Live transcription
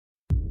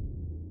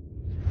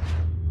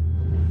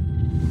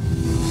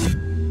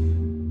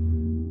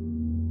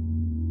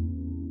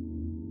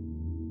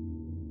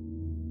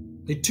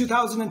The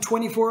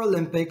 2024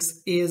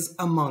 Olympics is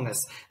among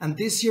us, and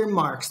this year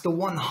marks the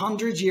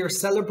 100-year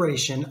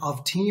celebration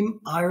of Team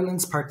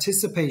Ireland's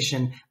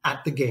participation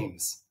at the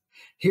Games.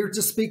 Here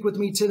to speak with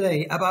me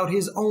today about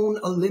his own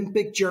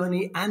Olympic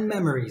journey and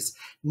memories,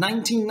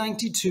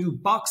 1992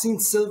 boxing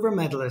silver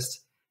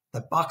medalist,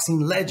 the boxing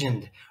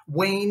legend,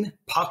 Wayne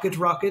Pocket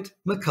Rocket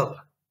McCULLOUGH.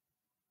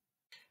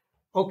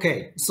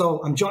 Okay,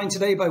 so I'm joined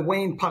today by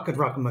Wayne Pocket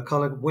Rocket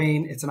McCULLOUGh.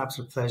 Wayne, it's an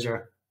absolute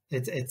pleasure.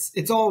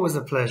 It's always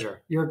a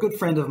pleasure. You're a good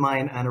friend of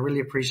mine, and I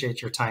really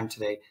appreciate your time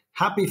today.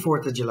 Happy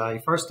 4th of July.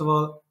 First of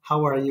all,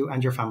 how are you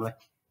and your family?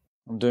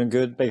 I'm doing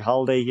good. Big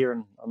holiday here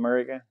in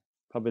America.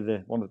 Probably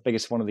the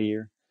biggest one of the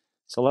year.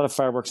 So a lot of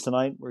fireworks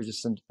tonight. We're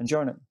just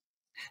enjoying it.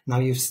 Now,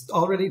 you've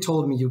already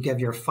told me you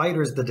gave your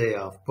fighters the day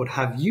off, but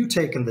have you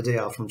taken the day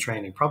off from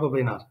training?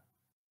 Probably not.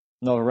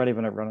 No, already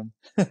been out running.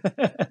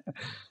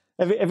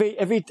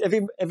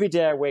 every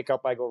day I wake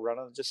up, I go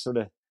running. Just sort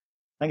of,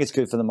 I think it's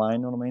good for the mind.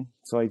 You know what I mean?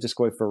 So I just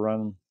go out for a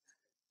run,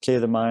 clear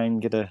the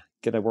mind, get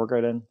a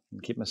workout in,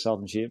 and keep myself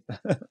in shape.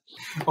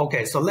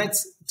 Okay, so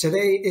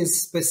today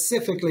is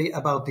specifically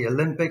about the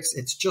Olympics.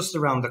 It's just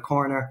around the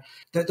corner.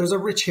 There's a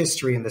rich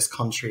history in this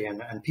country,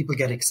 and people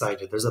get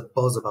excited. There's a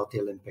buzz about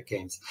the Olympic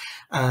Games.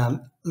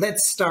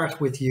 Let's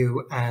start with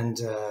you and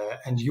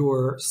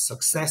your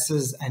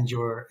successes and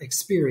your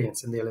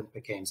experience in the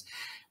Olympic Games.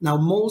 Now,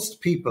 most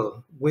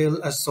people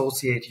will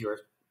associate your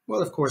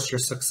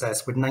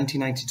success with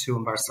 1992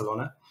 in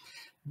Barcelona,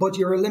 but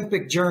your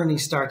Olympic journey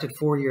started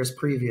 4 years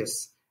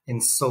previous in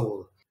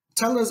Seoul.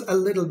 Tell us a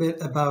little bit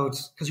about,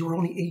 because you were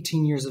only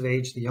 18 years of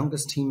age, the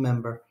youngest team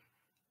member.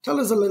 Tell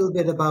us a little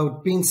bit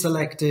about being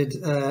selected,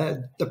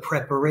 the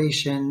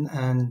preparation,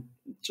 and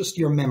just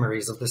your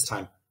memories of this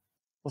time.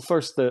 Well,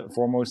 first and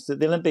foremost,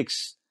 the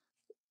Olympics,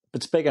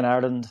 it's big in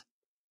Ireland,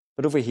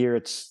 but over here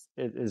it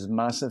is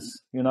massive.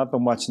 You know, I've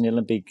been watching the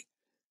Olympic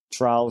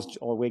trials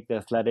all week, the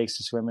athletics,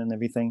 the swimming,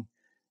 everything,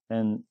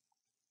 and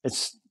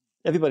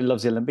everybody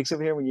loves the Olympics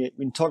over here. When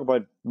you talk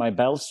about my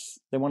belts,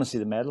 they want to see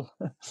the medal.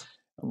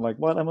 I'm like,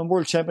 what? I'm a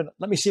world champion.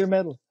 Let me see your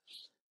medal.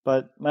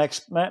 But my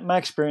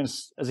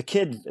experience as a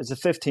kid, as a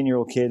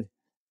 15-year-old kid,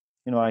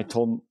 you know, I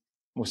told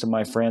most of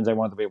my friends I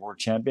wanted to be a world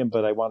champion,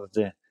 but I wanted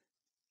to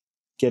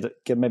get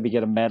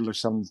a medal or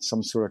some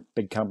sort of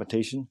big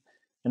competition.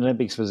 And the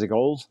Olympics was the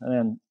goal. And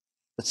then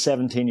at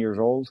 17 years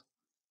old,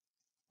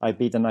 I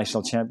beat the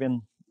national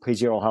champion,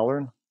 PJ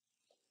O'Halloran,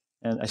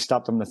 and I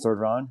stopped him in the third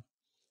round.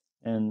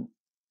 And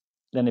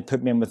then they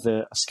put me in with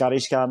a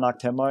Scottish guy,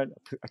 knocked him out,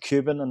 a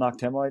Cuban, and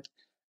knocked him out.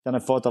 Then I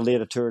fought the late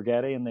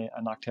Turghetti, and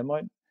I knocked him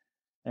out.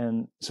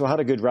 And so I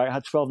had a good ride. I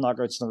had 12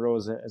 knockouts in a row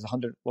as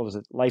 100,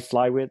 light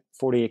flyweight,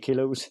 48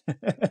 kilos.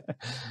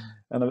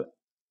 And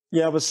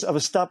I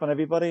was stopping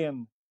everybody,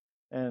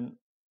 and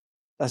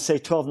I say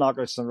 12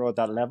 knockouts in a row at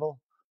that level.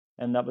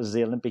 And that was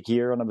the Olympic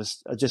year. And I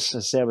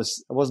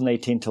wasn't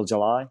 18 till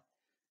July.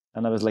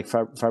 And I was like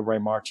February,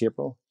 March,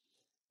 April.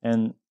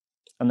 And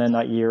then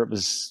that year it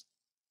was,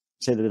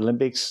 say, the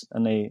Olympics,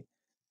 and they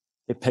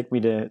picked me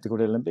to go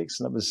to the Olympics,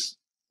 and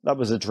that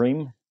was a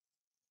dream.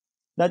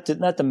 Not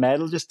the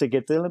medal, just to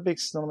get to the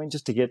Olympics. You know what I mean?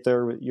 Just to get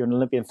there, you're an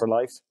Olympian for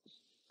life.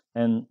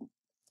 And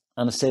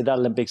I say that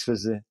Olympics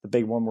was the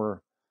big one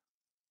where,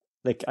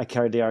 like, I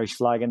carried the Irish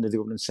flag into the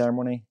opening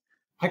ceremony.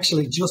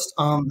 Actually, just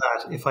on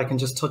that, if I can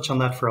just touch on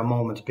that for a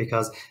moment,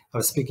 because I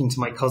was speaking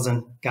to my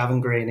cousin, Gavin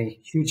Graney,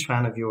 huge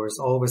fan of yours,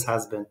 always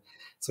has been.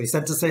 So he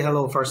said to say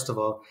hello, first of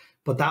all,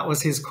 but that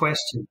was his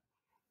question.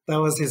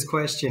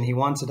 He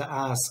wanted to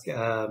ask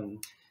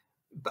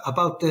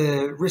about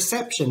the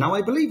reception. Now,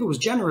 I believe it was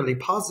generally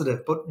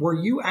positive, but were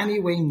you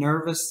anyway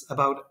nervous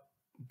about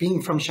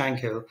being from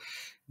Shankill,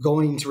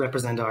 going to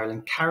represent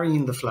Ireland,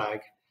 carrying the flag?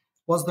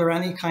 Was there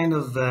any kind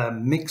of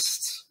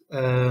mixed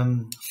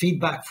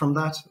feedback from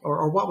that,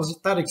 or what was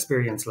that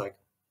experience like?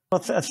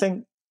 I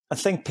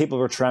think people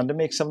were trying to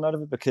make something out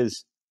of it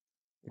because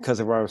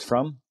of where I was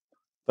from,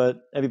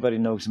 but everybody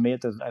knows me.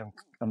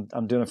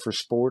 I'm doing it for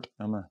sport.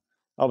 I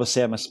always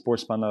say I'm a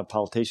sportsman, not a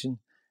politician,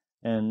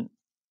 and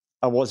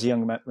I was the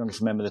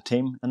youngest member of the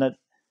team, and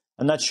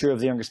I'm not sure if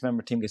the youngest member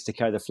of the team gets to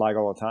carry the flag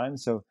all the time.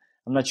 So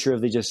I'm not sure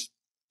if they just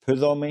put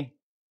it on me.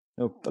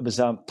 You know, it was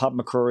Pat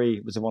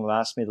McCrory was the one that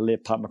asked me, the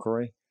late Pat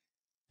McCrory,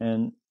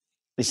 and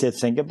they said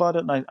think about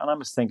it, and I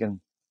was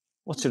thinking,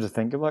 what should I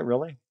think about,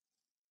 really?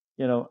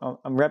 You know,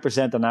 I'm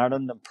representing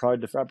Ireland. I'm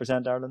proud to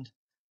represent Ireland,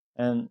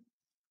 and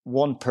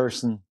one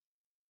person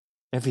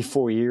every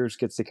 4 years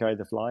gets to carry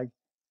the flag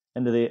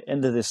into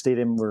the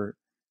stadium where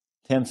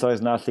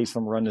 10,000 athletes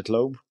from around the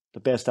globe, the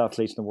best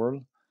athletes in the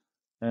world.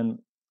 And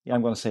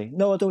I'm going to say,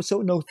 no, I don't.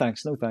 So no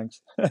thanks.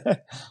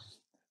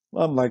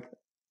 Well, I'm like,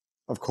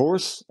 of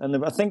course.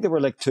 And I think they were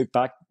like took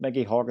back.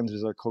 Maggie Hawkins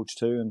was our coach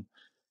too.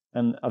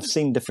 And I've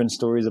seen different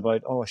stories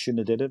about, oh, I shouldn't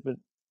have did it. But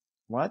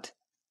what?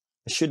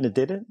 I shouldn't have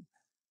did it?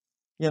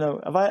 You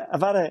know, if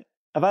I'd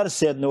have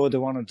said no, I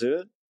don't want to do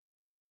it,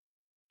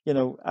 you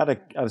know, I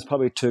was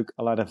probably took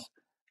a lot of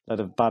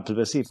bad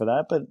publicity for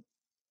that. But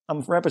I'm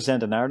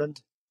representing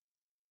Ireland.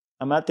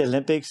 I'm at the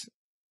Olympics,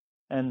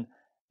 and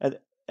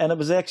it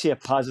was actually a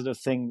positive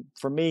thing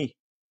for me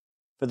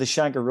for the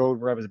Shanker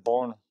Road where I was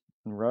born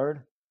and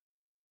reared,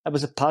 it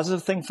was a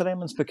positive thing for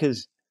them. It's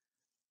because,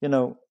 you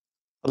know,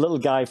 a little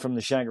guy from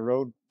the Shanker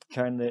Road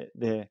carrying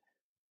the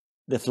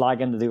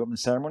flag into the opening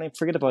ceremony,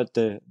 forget about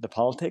the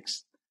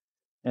politics.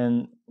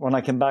 And when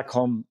I came back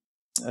home,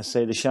 I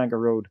say the Shanker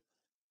Road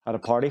had a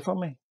party for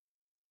me.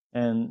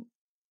 And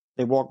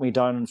they walked me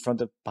down in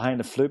front of, behind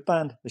the flute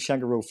band, the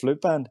Shanker Road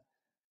flute band.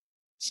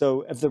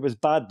 So if there was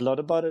bad blood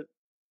about it,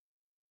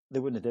 they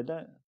wouldn't have did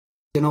that.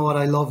 You know what?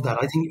 I love that.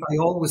 I think I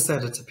always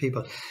said it to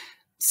people.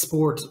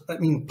 Sport, I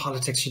mean,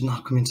 politics should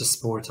not come into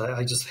sport.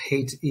 I just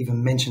hate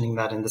even mentioning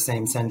that in the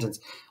same sentence.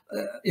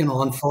 You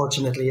know,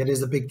 unfortunately, it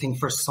is a big thing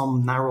for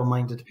some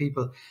narrow-minded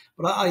people.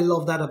 But I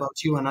love that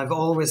about you, and I've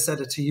always said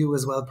it to you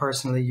as well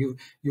personally.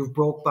 You've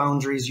broke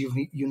boundaries, you've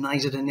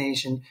united a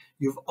nation,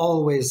 you've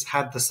always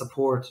had the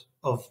support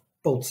of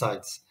both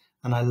sides,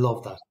 and I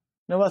love that.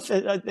 No,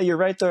 you're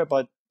right there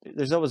about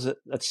there's always a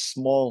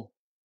small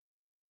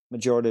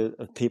majority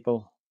of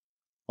people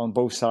on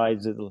both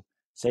sides that'll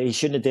say he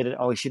shouldn't have did it.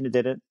 Oh, he shouldn't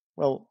have did it.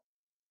 Well,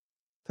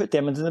 put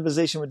them into the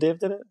position where Dave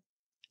did it.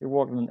 You're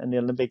walking in the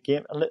Olympic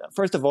game.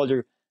 First of all,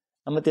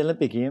 I'm at the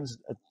Olympic Games.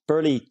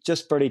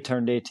 Just barely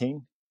turned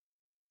 18,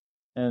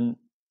 and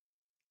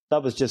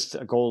that was just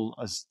a goal.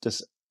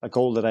 Just a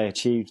goal that I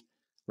achieved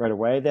right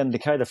away. Then to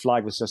carry the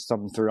flag was just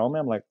something through on me.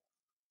 I'm like,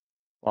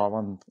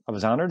 well, I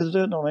was honored to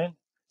do it. No, I mean,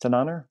 it's an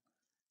honor.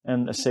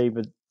 And I say,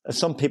 but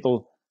some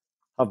people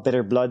have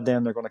bitter blood,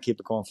 then they're going to keep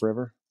it going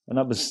forever. And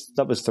that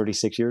was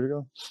 36 years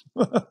ago.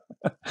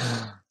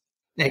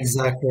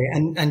 Exactly.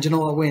 And you know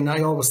what, Wayne,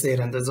 I always say it,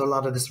 and there's a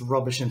lot of this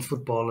rubbish in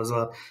football as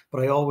well,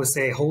 but I always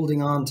say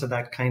holding on to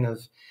that kind of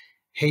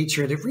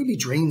hatred, it really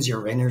drains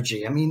your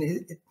energy. I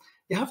mean,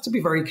 you have to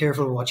be very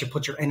careful with what you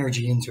put your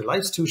energy into.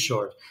 Life's too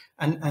short.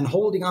 And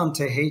holding on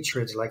to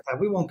hatred like that,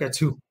 we won't get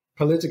too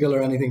political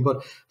or anything,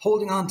 but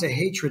holding on to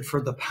hatred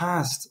for the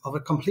past of a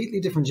completely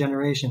different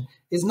generation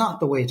is not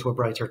the way to a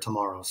brighter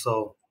tomorrow.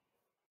 So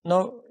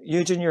no,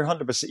 Eugene, you're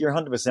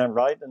 100%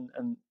 right.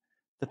 And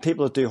the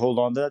people that do hold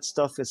on to that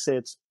stuff,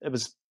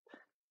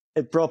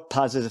 it brought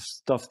positive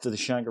stuff to the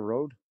Shanker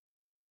Road.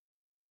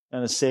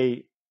 And I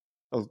say,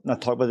 I'll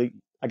not talk about it.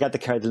 I got to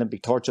carry the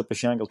Olympic torch up the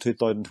Shangle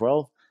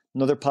 2012.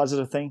 Another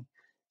positive thing.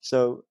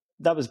 So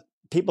that was,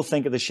 people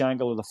think of the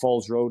Shangle or the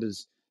Falls Road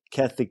as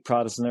Catholic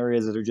Protestant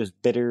areas that are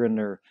just bitter and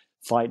they're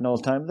fighting all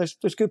the time.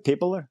 There's good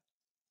people there.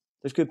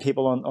 There's good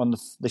people on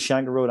the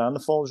Shanker Road and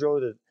the Falls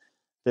Road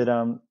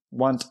that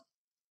want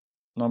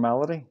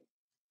normality.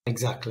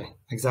 Exactly.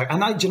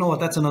 And you know what,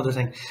 that's another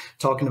thing,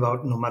 talking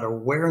about no matter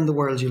where in the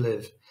world you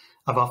live,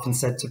 I've often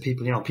said to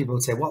people, you know, people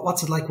would say,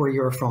 what's it like where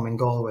you're from in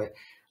Galway?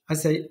 I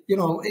say, you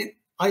know,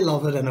 I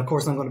love it. And of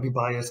course I'm going to be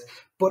biased,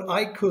 but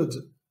I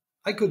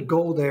could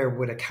go there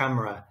with a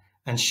camera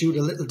and shoot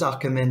a little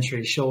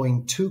documentary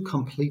showing two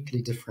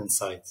completely different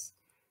sides.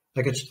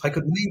 I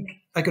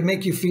could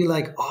make you feel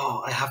like,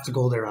 oh, I have to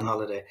go there on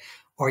holiday.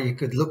 Or you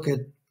could look at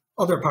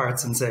other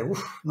parts and say,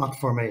 not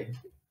for me.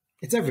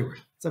 It's everywhere.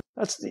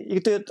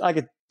 You could do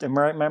it.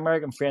 My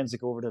American friends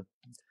that go over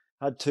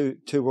had two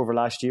over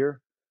last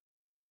year.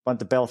 Went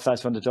to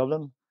Belfast, went to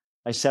Dublin.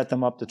 I set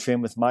them up to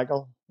train with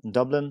Michael in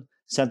Dublin.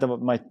 Sent them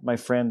up with my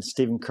friend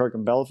Stephen Kirk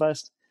in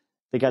Belfast.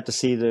 They got to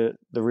see the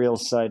real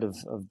side of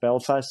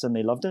Belfast, and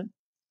they loved it.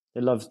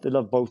 They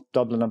love both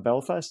Dublin and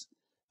Belfast,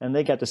 and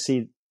they got to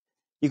see.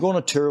 You go on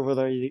a tour over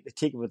there, you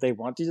take what they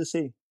want you to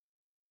see.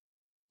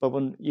 But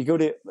when you go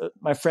to,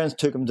 my friends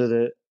took them to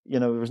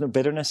there was no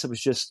bitterness. It was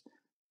just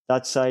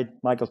that side.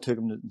 Michael took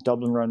them to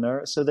Dublin around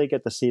there, so they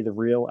get to see the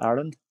real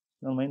Ireland.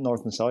 You know what I mean,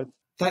 north and south.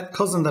 That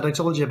cousin that I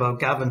told you about,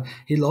 Gavin,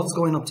 he loves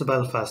going up to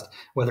Belfast,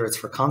 whether it's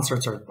for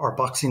concerts or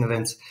boxing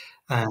events.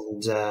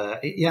 And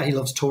he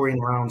loves touring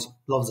around,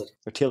 loves it.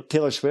 Or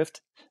Taylor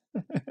Swift.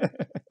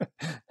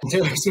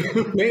 Taylor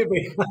Swift,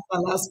 maybe.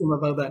 I'll ask him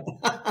about that.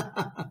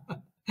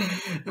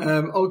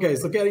 Okay,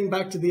 so getting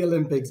back to the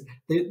Olympics,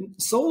 the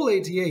Seoul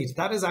 88,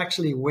 that is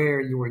actually where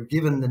you were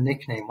given the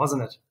nickname,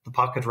 wasn't it? The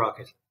Pocket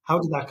Rocket. How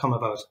did that come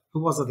about?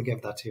 Who was it that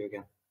gave that to you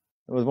again?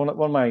 It was one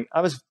of my,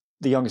 I was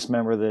the youngest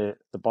member of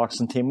the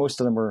boxing team.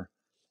 Most of them were,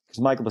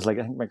 because Michael was I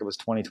think Michael was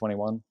 20,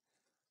 21.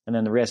 And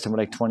then the rest of them were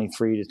like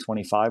 23 to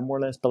 25, more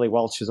or less. Billy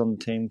Welch was on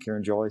the team,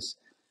 Kieran Joyce.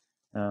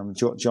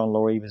 John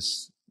Laurie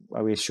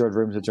we shared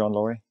rooms with John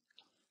Laurie.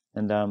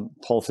 And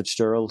Paul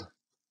Fitzgerald.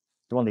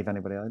 Don't want to leave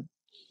anybody out.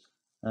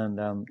 And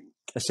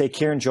I say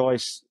Kieran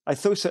Joyce, I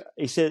thought so,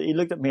 he said, he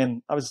looked at me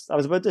and I was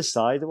about this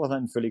size. It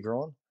wasn't fully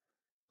grown.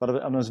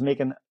 But I was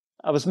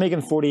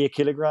making 48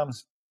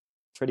 kilograms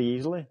pretty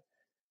easily.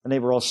 And they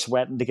were all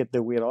sweating to get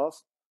the weight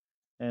off.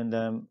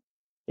 And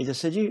he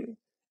just said,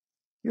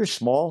 you're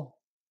small.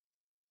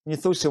 And you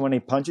throw so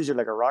many punches, you're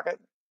like a rocket.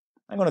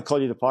 I'm going to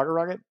call you the Pocket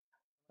Rocket.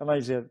 And I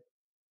said,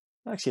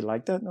 I actually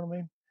like that, you know what I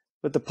mean?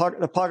 But the Pocket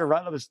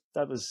Rocket,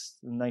 that was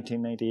in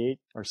 1998,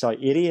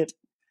 88.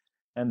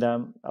 And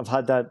I've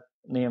had that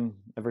name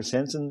ever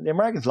since. And the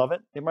Americans love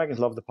it. The Americans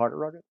love the Pocket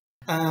Rocket.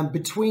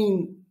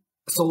 Between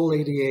Seoul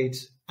 88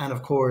 and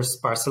of course,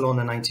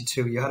 Barcelona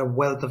 92. You had a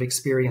wealth of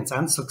experience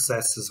and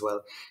success as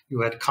well.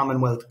 You had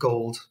Commonwealth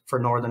gold for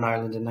Northern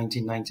Ireland in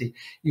 1990.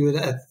 You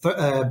had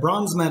a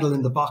bronze medal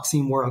in the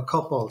Boxing World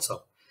Cup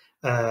also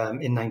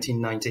in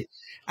 1990.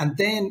 And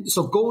then,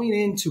 so going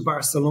into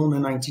Barcelona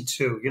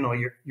 92, you know,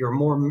 you're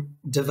more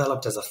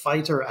developed as a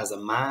fighter, as a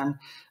man.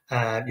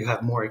 You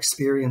have more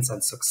experience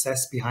and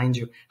success behind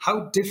you.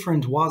 How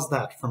different was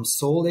that from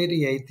Seoul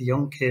 88, the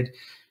young kid,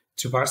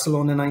 to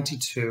Barcelona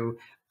 92?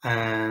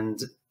 And,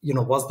 you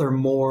know, was there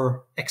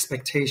more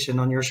expectation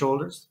on your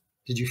shoulders?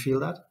 Did you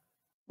feel that?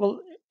 Well,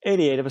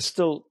 88,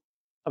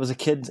 I was a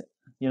kid.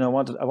 You know,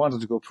 I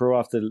wanted to go pro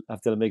after the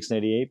Olympics in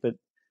 88, but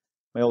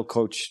my old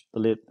coach, the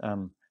late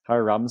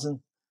Harry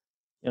Robinson,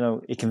 you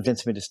know, he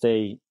convinced me to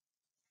stay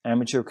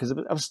amateur because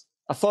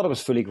I thought I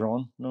was fully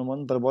grown, number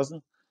one, but I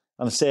wasn't.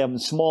 And I say I'm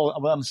small.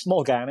 Well, I'm a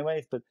small guy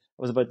anyway, but I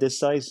was about this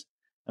size,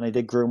 and I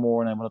did grow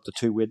more, and I went up to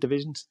 2 weight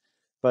divisions.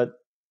 But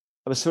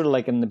I was sort of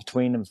like in the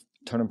between of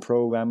turning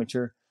pro,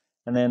 amateur,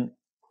 and then,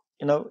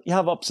 you know, you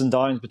have ups and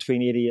downs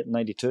between 88 and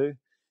 92. You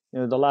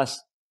know, the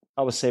last,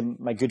 I would say,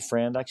 my good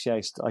friend,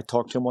 actually, I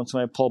talked to him once,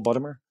 Paul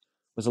Buttimer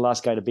was the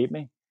last guy to beat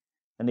me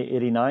in the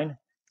 89.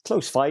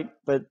 Close fight,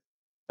 but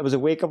it was a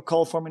wake-up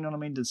call for me, you know what I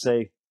mean, to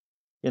say,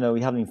 you know,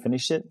 you haven't even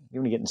finished it. You're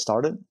only getting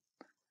started.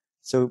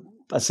 So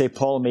I'd say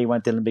Paul and me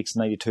went to the Olympics in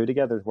 92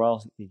 together as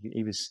well.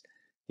 He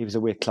was a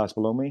weight class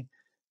below me.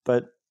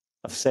 But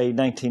I'd say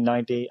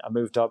 1990, I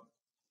moved up.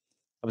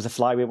 I was a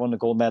flyweight, won the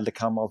gold medal at the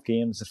Commonwealth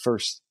Games, the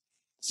first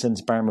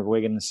since Barry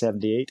McGuigan in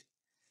 78.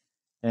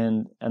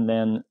 And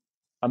then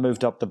I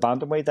moved up the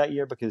bantamweight that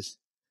year because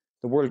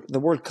the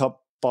World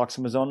Cup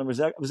boxing was on.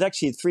 It was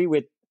actually three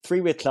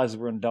weight classes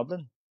were in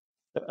Dublin.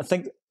 I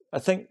think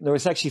there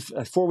was actually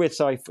 4 weight.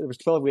 Sorry, there was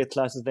 12 weight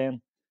classes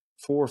then,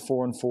 4,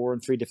 4, and 4 in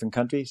 3 different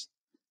countries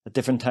at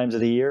different times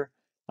of the year.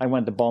 I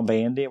went to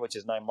Bombay, India, which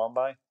is now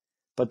Mumbai,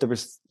 but there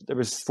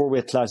was 4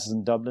 weight classes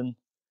in Dublin,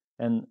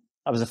 and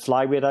I was a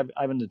flyweight.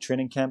 I went to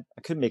training camp.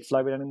 I couldn't make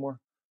flyweight anymore,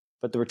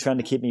 but they were trying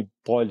to keep me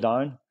boiled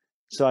down.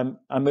 So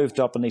I moved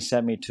up, and they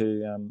sent me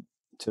to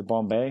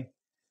Bombay,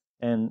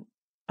 and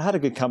I had a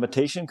good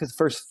competition because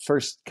the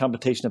first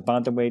competition at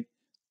bantamweight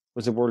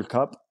was the World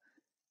Cup,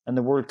 and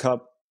the World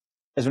Cup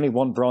is only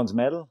 1 bronze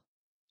medal.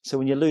 So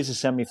when you lose a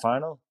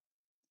semi-final,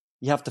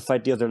 you have to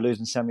fight the other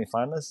losing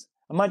semi-finalists.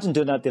 Imagine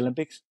doing that at the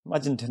Olympics.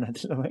 Imagine doing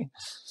that.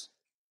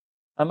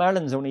 I'm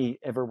Ireland's only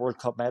ever World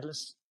Cup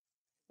medalist.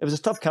 It was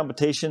a tough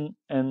competition,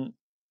 and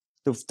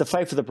the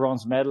fight for the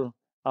bronze medal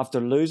after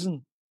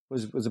losing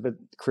was a bit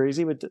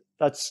crazy. But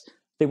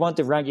they want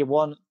to rank you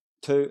 1,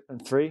 2,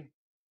 and 3.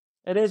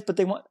 It is, but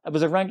it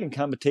was a ranking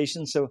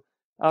competition. So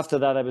after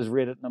that, I was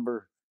rated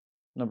number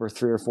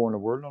 3 or 4 in the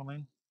world. You know what I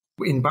mean?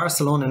 In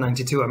Barcelona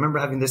 92, I remember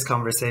having this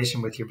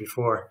conversation with you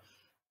before,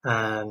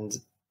 and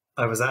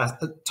I was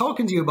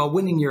talking to you about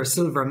winning your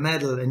silver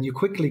medal, and you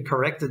quickly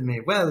corrected me.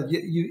 Well,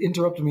 you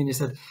interrupted me and you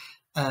said,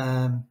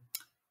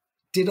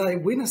 did I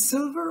win a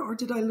silver or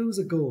did I lose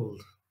a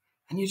gold?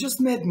 And you just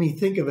made me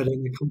think of it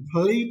in a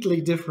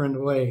completely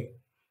different way.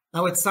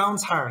 Now, it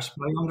sounds harsh,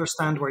 but I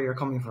understand where you're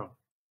coming from.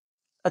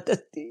 It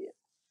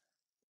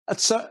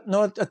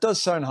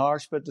does sound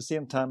harsh, but at the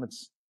same time,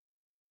 it's,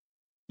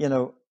 you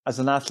know, as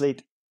an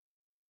athlete,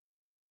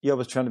 you're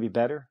always trying to be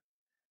better.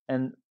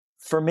 And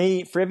for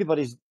me, for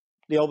everybody,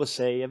 they always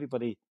say,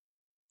 everybody,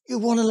 you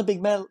won an Olympic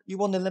medal, you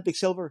won the Olympic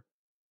silver.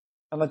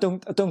 And I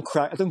don't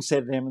say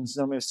to them,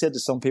 and I've said to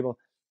some people,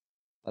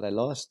 but I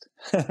lost,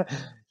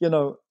 you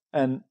know,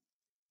 and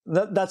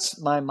that's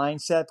my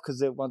mindset because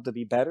they want to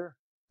be better.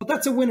 But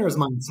that's a winner's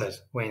mindset,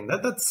 Wayne.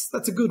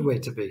 That's a good way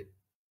to be.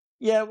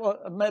 Yeah, well,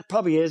 it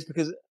probably is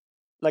because,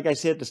 like I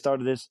said at the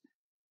start of this,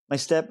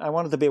 I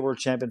wanted to be a world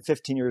champion.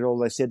 15 years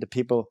old, I said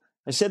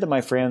to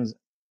my friends,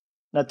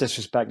 not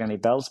disrespecting any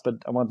belts, but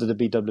I wanted to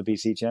be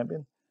WBC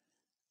champion,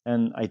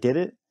 and I did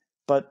it.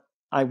 But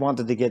I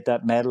wanted to get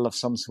that medal of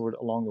some sort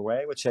along the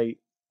way, which I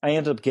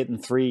ended up getting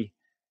 3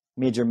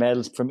 major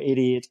medals from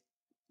 88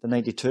 to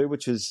 92,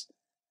 which was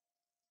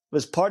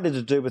partly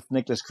to do with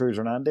Nicholas Cruz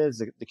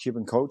Hernandez, the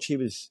Cuban coach.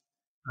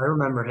 I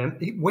remember him.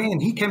 Wayne,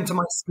 he came to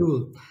my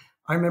school.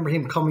 I remember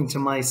him coming to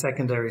my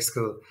secondary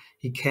school.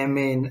 He came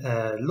in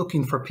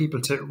looking for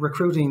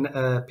recruiting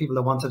people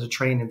that wanted to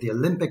train in the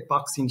Olympic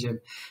boxing gym,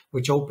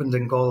 which opened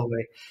in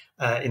Galway,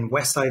 in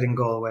Westside in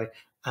Galway.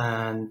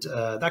 And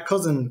that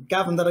cousin,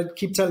 Gavin, that I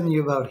keep telling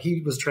you about,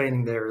 he was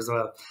training there as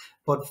well.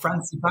 But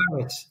Francie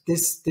Barrett,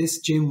 this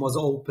gym was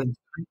opened.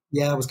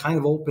 Yeah, it was kind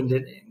of opened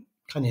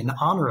in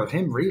honor of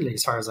him, really,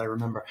 as far as I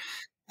remember.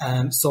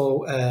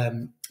 So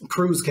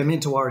Cruz came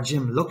into our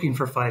gym looking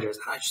for fighters.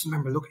 And I just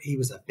remember, look, he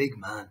was a big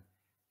man.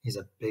 He's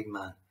a big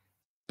man.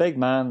 Big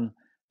man.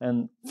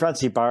 And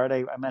Francie Barrett,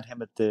 I met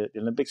him at the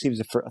Olympics. I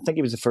think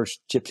he was the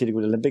first gypsy to go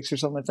to the Olympics or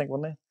something, I think,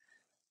 wasn't he?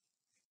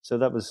 So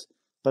that was,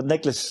 but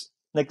Nicholas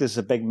is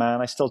a big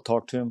man. I still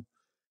talk to him.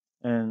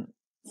 And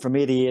from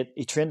 88,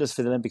 he trained us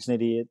for the Olympics in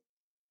 88.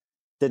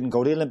 Didn't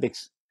go to the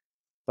Olympics.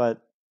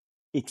 But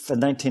for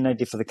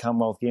 1990 for the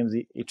Commonwealth Games,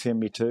 he trained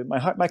me too.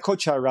 My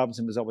coach, Harry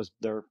Robinson, was always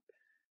there.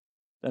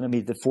 And I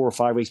mean, the 4 or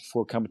 5 weeks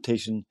before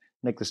competition,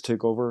 Nicholas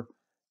took over,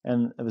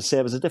 and I would say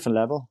it was a different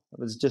level. It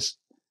was just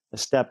a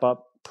step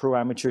up, pro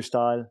amateur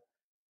style,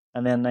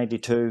 and then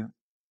 '92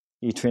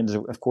 he trained as,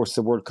 of course,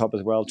 the World Cup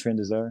as well. Trained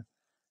as there,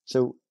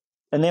 so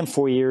in them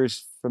 4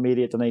 years from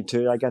 '88 to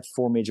 '92, I got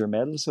 4 major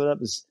medals. So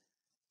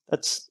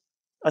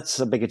that's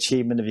a big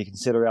achievement if you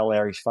consider all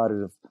Irish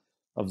fighters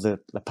of the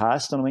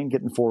past. You know what I mean,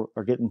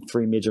 getting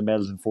 3 major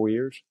medals in 4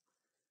 years,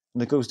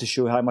 and it goes to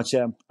show how much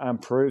I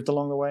improved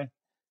along the way.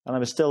 And I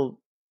was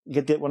still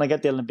when I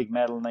got the Olympic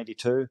medal in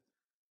 '92,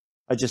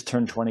 I just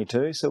turned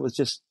 22, so I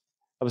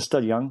was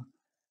still young.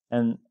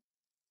 And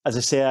as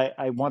I say,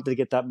 I wanted to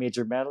get that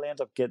major medal. I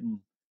ended up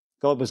getting.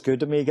 God was good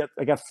to me.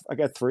 I got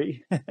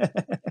 3.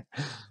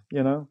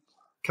 You know.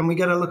 Can we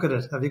get a look at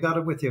it? Have you got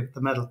it with you,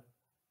 the medal?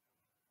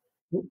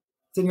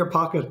 It's in your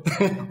pocket.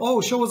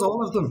 Oh, show us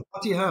all of them.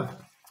 What do you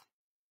have?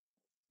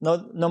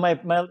 No,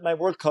 my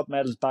World Cup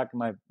medal's back.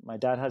 My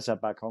dad has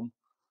that back home,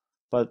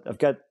 but I've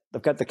got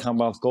the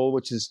Commonwealth gold,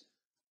 which is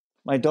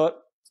my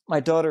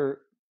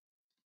daughter.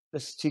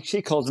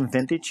 She calls them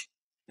vintage.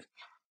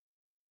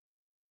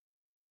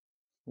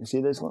 You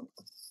see this one?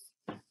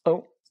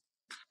 Oh,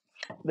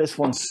 this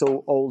one's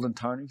so old and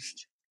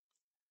tarnished.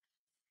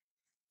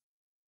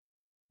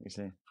 You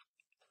see,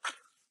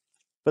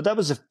 but that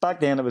was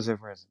back then. It was the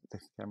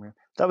camera.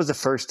 That was the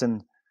first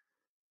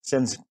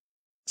since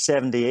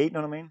 '78. You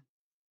know what I mean?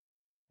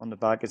 On the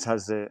back, it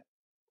has the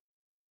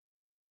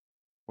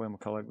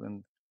McCULLOUGH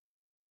and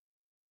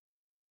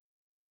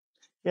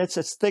yeah,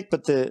 it's thick.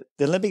 But the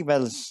Olympic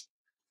medals,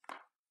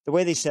 the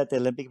way they set the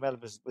Olympic medal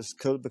was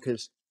cool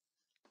because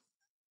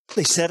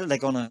they set it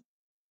like on a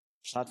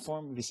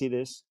platform. If you see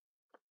this,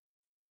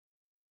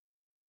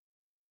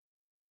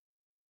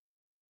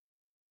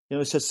 you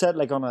know, it's set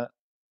like on a,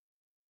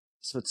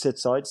 so it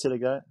sits out, see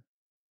like that,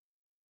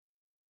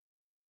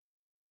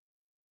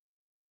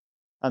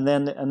 and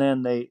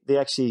then they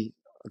actually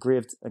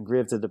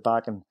engraved at the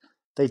back, and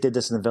they did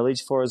this in the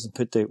village for us and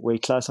put the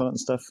weight class on it and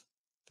stuff.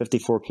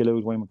 54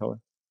 kilos, Wayne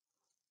McCULLOUGH.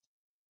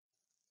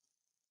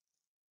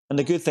 And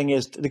the good thing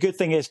is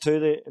too,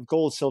 the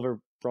gold,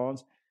 silver,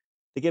 bronze.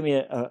 They gave me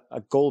a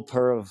gold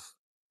pair of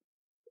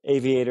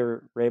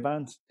aviator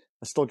Ray-Bans.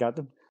 I still got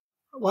them.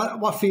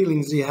 What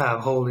feelings do you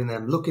have holding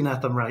them, looking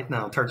at them right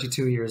now,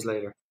 32 years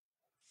later?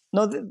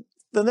 No,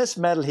 this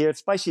medal here,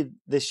 especially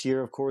this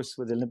year, of course,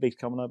 with the Olympics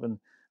coming up, and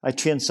I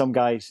trained some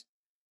guys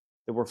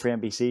that work for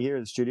NBC here,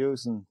 the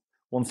studios, and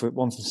one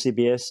from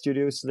CBS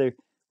studios. So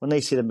when they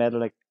see the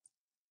medal, like,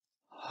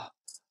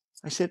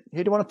 I said,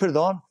 "Hey, do you want to put it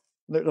on?"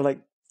 They're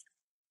like,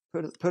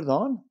 "Put it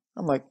on."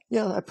 I'm like,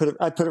 "Yeah." I put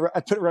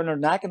it around their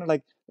neck, and they're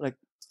like,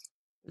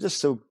 just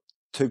so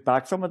took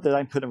back from it that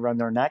I'm putting it around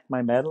their neck,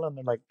 my medal, and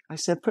they're like, I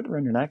said, "Put it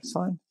around your neck, it's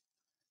fine."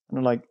 And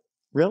they're like,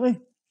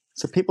 "Really?"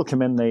 So people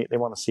come in, they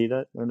want to see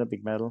that they're in a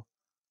big medal.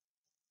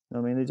 You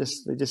know what I mean,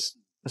 they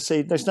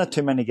say there's not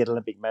too many get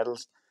Olympic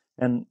medals,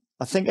 and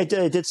I think I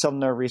did something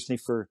there recently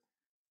for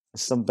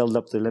some build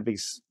up to the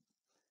Olympics,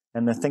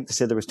 and I think they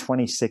said there was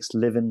 26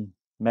 living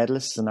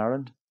medalists in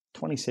Ireland.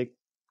 26.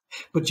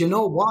 But you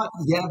know what?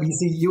 Yeah, you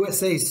see,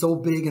 USA is so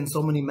big and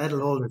so many medal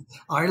holders.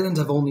 Ireland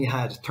have only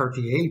had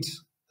 38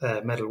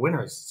 medal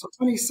winners, so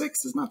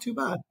 26 is not too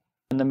bad.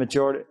 And the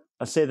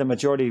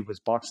majority was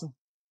boxing.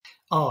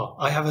 Oh,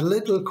 I have a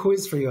little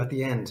quiz for you at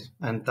the end,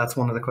 and that's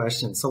one of the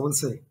questions, so we'll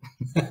see.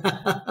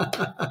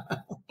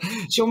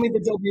 Show me the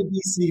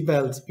WBC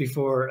belt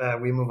before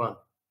we move on.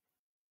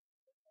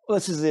 Well,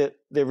 this is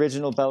the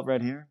original belt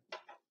right here,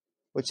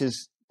 which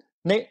is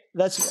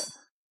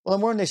well,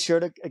 I'm wearing this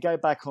shirt. A guy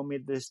back home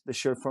made the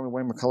shirt for me,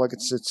 Wayne McCULLOUGH.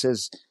 It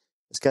says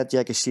it's got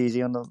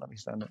Yakashizi on it. Let me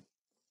stand it.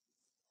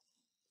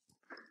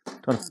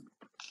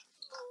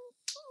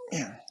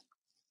 Yeah,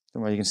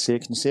 don't know you can see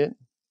it. Can you see it?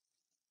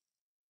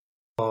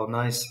 Oh,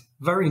 nice,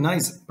 very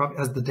nice. Probably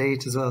has the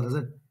date as well, does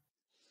it?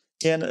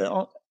 Yeah, and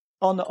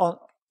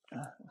well,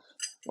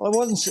 I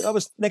wasn't. I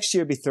was next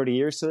year. It'll be 30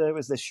 years, so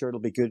this shirt will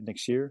be good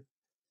next year.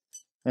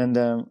 And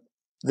I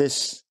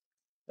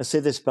say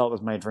this belt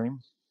was my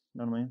dream.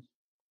 You know what I mean?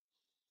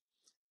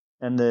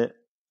 And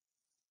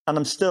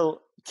I'm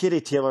still. Katie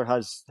Taylor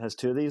has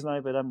 2 of these now,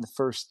 but I'm the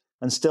first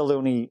and still the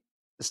only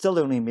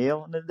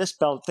male. And this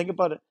belt, think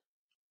about it.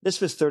 This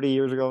was 30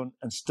 years ago,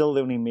 and still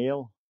the only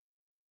male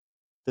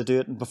to do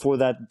it. And before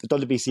that, the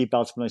WBC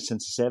belt's been out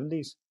since the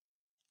 70s.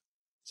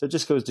 So it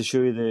just goes to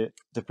show you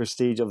the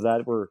prestige of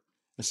that. Where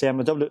I say I'm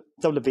a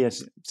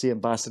WBC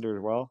ambassador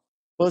as well.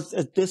 Well,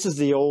 this is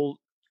the old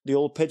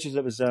pictures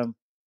that was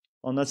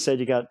on that side.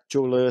 You got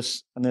Joe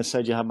Louis, and this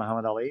side you have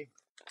Muhammad Ali.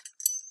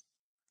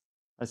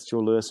 That's Joe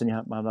Louis, and you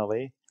have Muhammad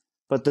Ali.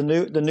 But the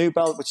new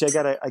belt, which I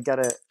got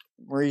a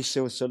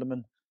Mauricio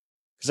Sullivan,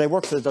 because I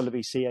work for the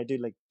WBC. I do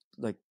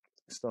like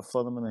stuff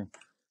for them,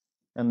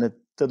 and the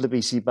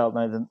WBC belt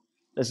now.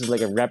 This is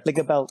like a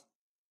replica belt,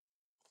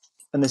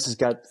 and this has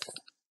got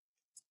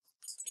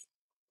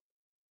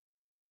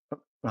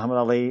Muhammad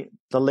Ali,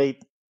 the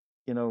late,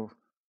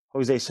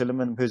 Jose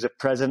Sullivan, who's a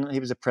president. He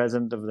was a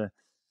president of the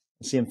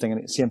same thing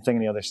on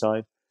the other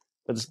side.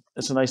 But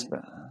it's a nice.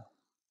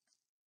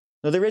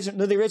 No, the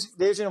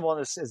original one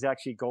is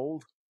actually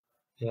gold.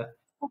 Yeah.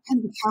 What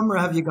kind of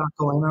camera have you got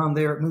going on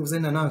there? It moves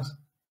in and out.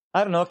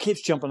 I don't know. It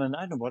keeps jumping in.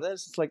 I don't know what it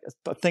is. It's like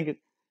I think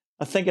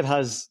it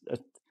has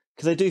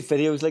because I do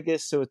videos like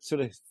this, so it sort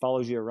of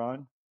follows you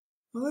around.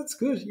 Well, that's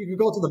good. You can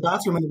go to the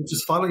bathroom and it will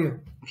just follow you.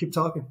 Keep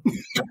talking.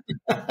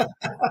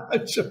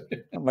 Sure.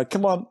 I'm like,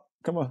 come on,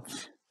 come on.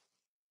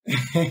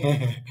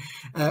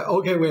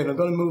 Okay, wait. I'm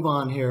going to move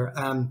on here.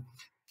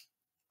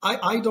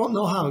 I don't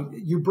know how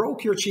you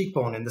broke your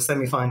cheekbone in the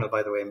semi-final,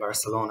 by the way, in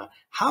Barcelona.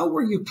 How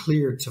were you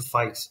cleared to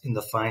fight in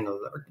the final?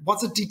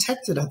 Was it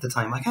detected at the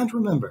time? I can't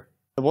remember.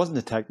 It wasn't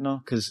detected,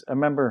 no, because I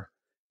remember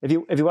if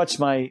you watch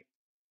my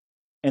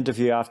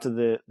interview after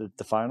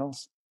the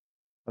finals,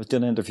 I was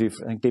doing an interview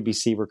for, I think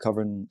BBC were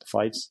covering the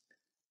fights,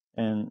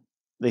 and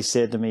they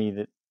said to me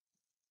that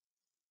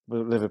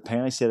with liver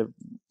pain. I said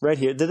right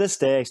here to this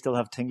day I still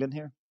have tingling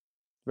here,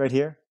 right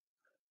here.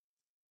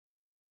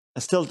 I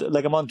still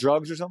like I'm on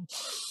drugs or something,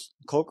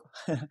 coke,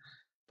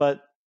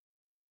 but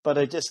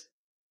I just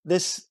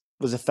this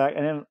was a fact,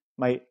 and then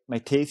my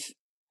teeth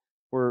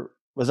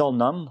was all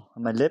numb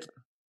on my lip.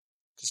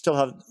 Still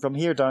have from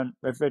here down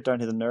right down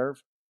to the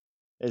nerve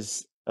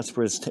is that's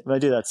where when I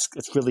do that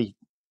it's really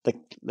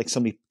like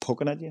somebody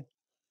poking at you.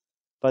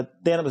 But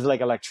then it was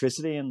like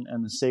electricity, and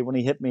say when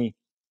he hit me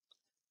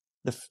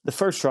the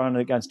first round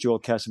against Joel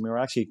Casimiro,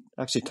 I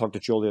actually talked to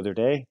Joel the other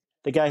day.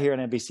 The guy here on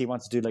NBC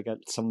wants to do like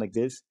something like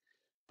this,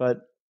 but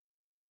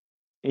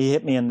he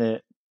hit me in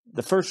the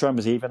first round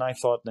was even. I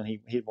thought then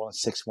he'd won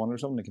 6-1 or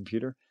something on the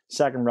computer.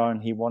 Second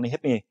round he won. He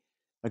hit me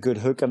a good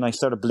hook, and I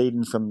started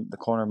bleeding from the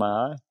corner of my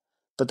eye.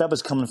 But that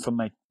was coming from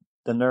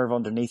the nerve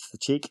underneath the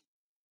cheek.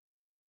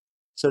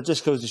 So it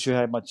just goes to show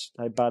how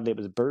badly it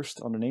was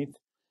burst underneath.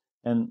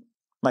 And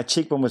my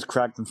cheekbone was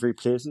cracked in 3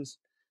 places.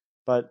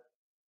 But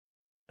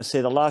I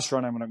say the last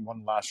round I won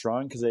the last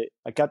round because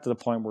I got to the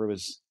point where it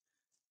was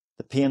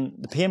the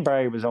pain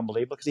barrier was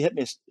unbelievable because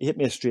he hit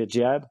me a straight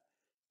jab,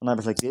 and I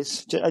was like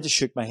this. I just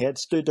shook my head,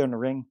 stood down the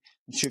ring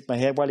and shook my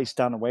head while he's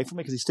standing away from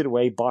me because he stood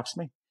away, he boxed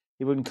me.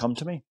 He wouldn't come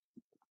to me.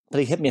 But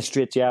he hit me a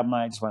straight jab and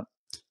I just went,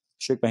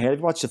 shook my head. If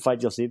you watch the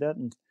fight, you'll see that.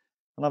 And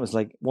I was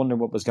like wondering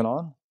what was going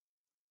on.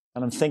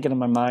 And I'm thinking in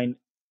my mind,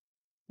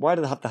 why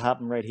did it have to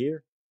happen right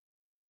here?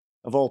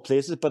 Of all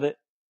places. But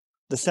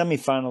the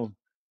semi-final,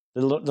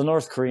 the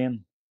North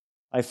Korean,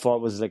 I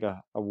thought was like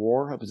a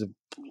war. It was a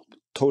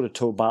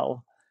toe-to-toe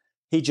battle.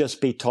 He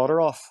just beat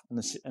Todorov in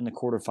the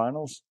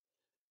quarterfinals.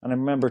 And I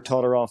remember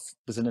Todorov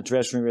was in the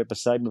dressing room right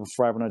beside me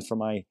before I went out for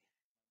my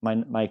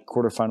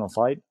quarterfinal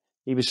fight.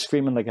 He was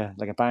screaming like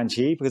a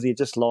banshee because he had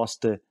just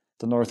lost the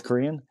North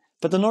Korean.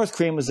 But the North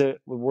Korean was a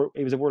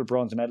world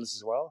bronze medalist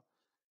as well.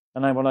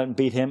 And I went out and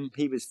beat him.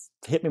 He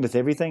hit me with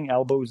everything,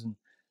 elbows and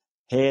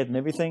head and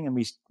everything. And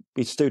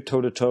we stood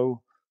toe to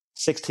toe,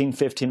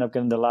 16-15 up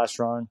getting the last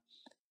round.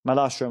 My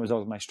last round was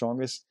always my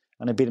strongest,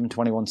 and I beat him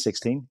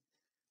 21-16.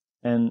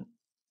 And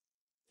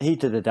he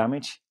did the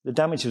damage. The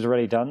damage was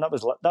already done.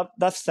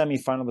 That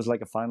semi-final was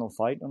like a final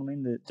fight. You know what I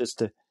mean, just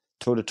the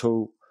toe to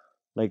toe,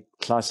 like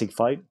classic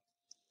fight.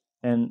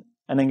 And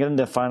then getting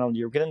to the final.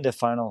 You're getting to the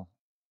final.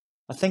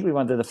 I think we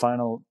went to the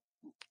final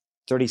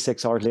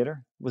 36 hours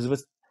later. Was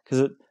with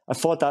because I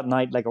fought that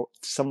night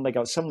something like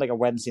a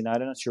Wednesday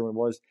night. I'm not sure what it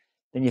was.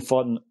 Then you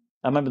fought.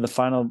 I remember the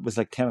final was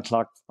like 10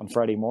 o'clock on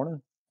Friday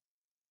morning.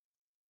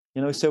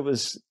 You know, so it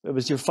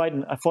was you're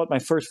fighting. I fought my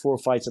first 4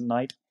 fights at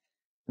night,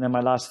 and then my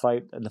last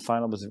fight in the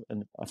final was.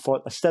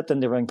 I stepped in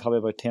the ring probably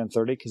about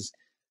 10:30 because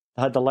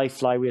I had the light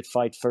flyweight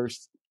fight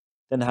first.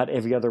 Then I had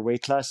every other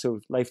weight class, so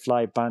light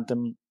fly,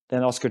 bantam.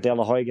 Then Oscar De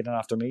La Hoya getting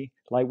after me,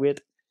 lightweight.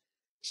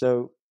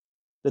 So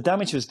the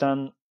damage was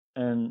done,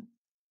 and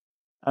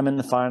I'm in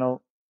the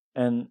final,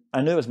 and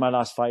I knew it was my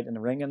last fight in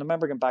the ring. And I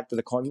remember getting back to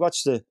the corner. You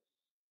watch the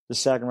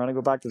second round. I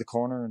go back to the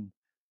corner,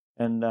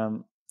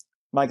 and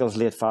Michael's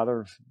late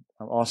father,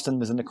 Austin,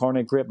 was in the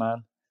corner. Great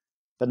man,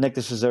 but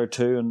Nicholas was there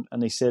too,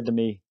 and he said to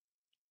me,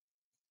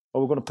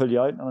 "Oh, we're going to pull you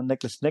out." And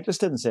Nicholas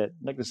didn't say it.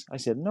 I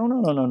said,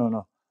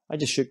 "No." I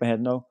just shook my head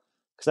no,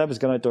 because I was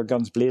going out there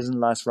guns blazing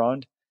last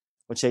round,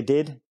 which I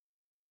did,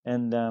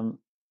 and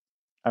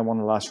I won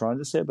the last round.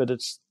 I said, but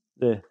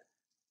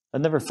I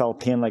never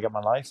felt pain like it in my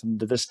life, and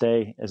to this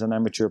day, as an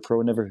amateur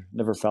pro,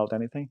 never felt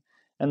anything.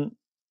 And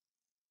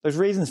there's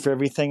reasons for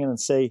everything, and I'd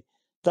say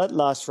that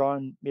last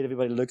round made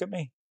everybody look at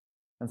me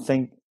and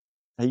think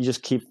that you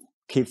just keep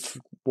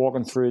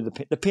walking through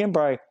the pain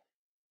barrier.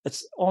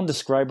 It's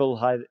undescribable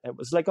how it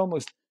was like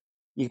almost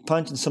you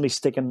punching somebody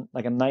sticking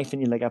like a knife in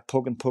you, like a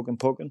poking,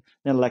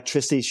 then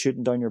electricity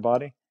shooting down your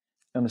body.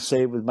 And I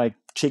say with my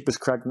cheek was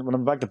cracked when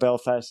I'm back to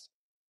Belfast,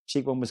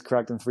 cheekbone was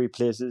cracked in 3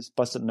 places,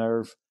 busted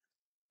nerve.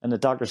 And the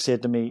doctor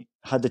said to me,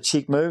 had the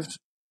cheek moved,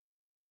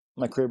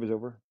 my career was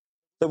over.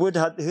 They would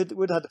have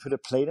to put a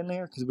plate in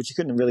there because you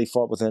couldn't really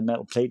fight with a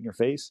metal plate in your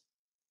face.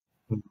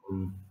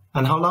 Mm-hmm.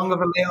 And how long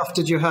of a layoff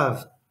did you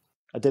have?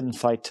 I didn't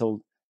fight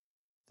till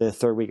the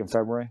 3rd week in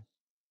February.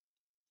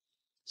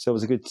 So it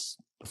was a good,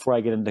 before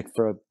I get into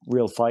for a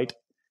real fight,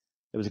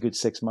 it was a good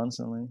 6 months.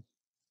 I mean.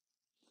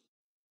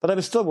 But I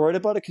was still worried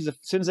about it because as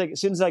soon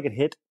as I get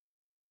hit,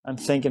 I'm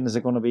thinking, is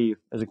it going to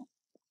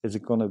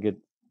get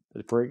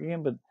the break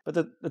again. But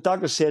the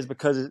doctor says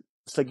because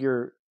it's like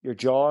your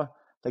jaw,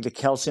 like the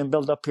calcium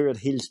build up here, it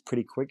heals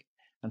pretty quick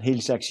and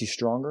heals actually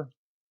stronger.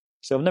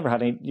 So I've never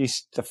had any.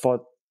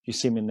 You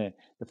see me in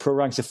the pro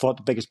ranks. I fought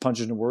the biggest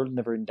punchers in the world.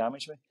 Never even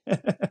damaged me.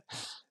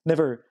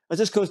 Never. It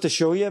just goes to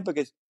show you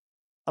because,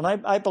 and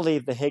I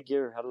believe the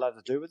headgear had a lot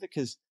to do with it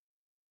because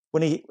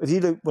when he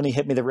hit me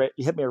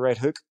he hit me a right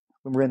hook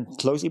when we were in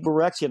close. We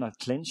were actually in a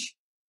clinch,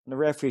 and the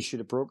referee should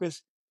have broke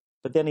us.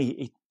 But then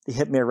he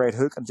hit me a right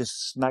hook and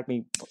just smacked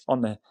me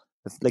on the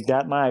like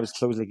that. My eye was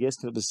closed like this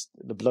because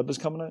the blood was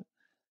coming out,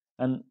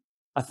 and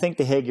I think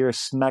the headgear is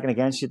smacking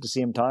against you at the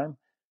same time,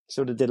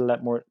 so they did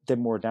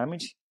more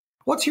damage.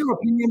 What's your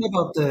opinion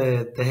about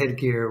the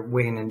headgear,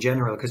 Wayne, in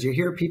general? Because you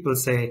hear people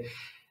say,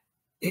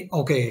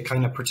 it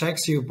kind of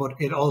protects you, but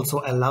it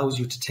also allows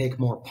you to take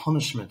more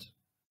punishment.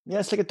 Yeah,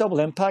 it's like a double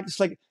impact. It's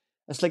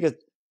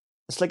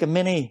like a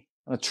mini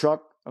on a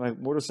truck and a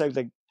motorcycle.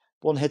 Like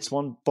one hits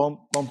one, bump,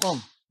 bump,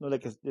 bump. You know,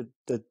 like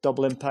the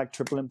double impact,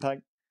 triple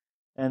impact.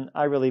 And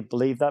I really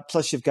believe that.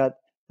 Plus,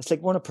 it's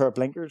like one a pair of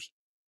blinkers.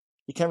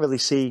 You can't really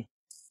see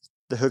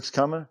the hooks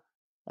coming.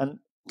 And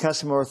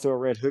Casimiro threw a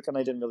red hook, and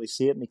I didn't really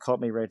see it, and he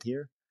caught me right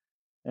here.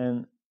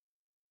 And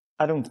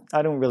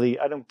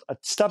it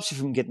stops you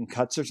from getting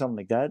cuts or something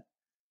like that.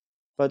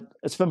 But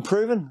it's been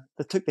proven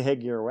they took the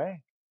headgear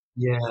away.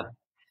 Yeah.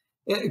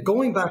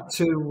 Going back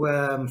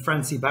to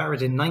Francie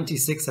Barrett in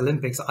 '96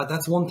 Olympics,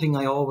 that's one thing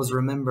I always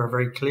remember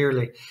very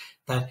clearly,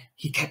 that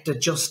he kept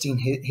adjusting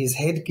his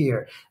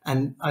headgear.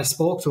 And I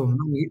spoke to him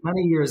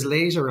many years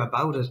later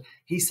about it.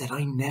 He said,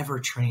 I never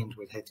trained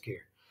with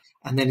headgear.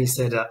 And then he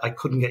said, I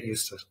couldn't get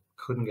used to it.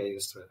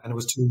 And it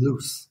was too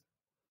loose.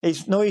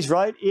 He's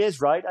right. He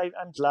is right.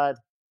 I'm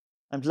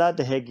glad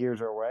the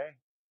headgears are away.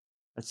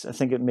 I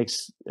think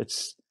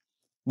it's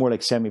more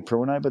like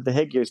semi-pro now, but the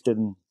headgears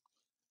didn't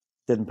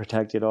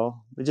protect you at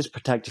all. They just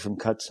protect you from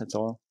cuts. That's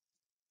all.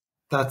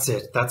 That's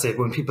it.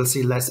 When people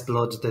see less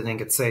blood, they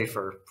think it's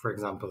safer, for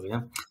example.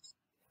 Yeah.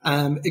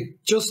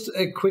 Just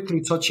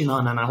quickly touching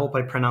on, and I hope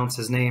I pronounce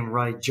his name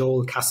right,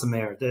 Joel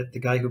Casimir, the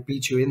guy who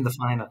beat you in the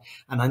final.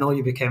 And I know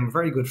you became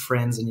very good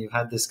friends, and you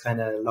had this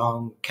kind of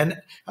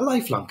a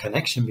lifelong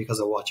connection because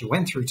of what you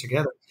went through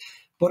together.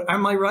 But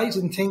am I right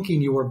in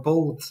thinking you were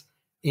both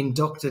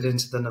inducted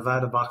into the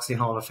Nevada Boxing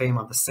Hall of Fame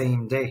on the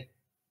same day?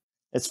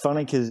 It's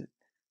funny because,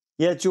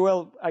 yeah,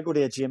 Joel, I go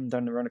to a gym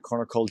down around the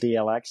corner called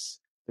DLX.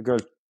 The girl,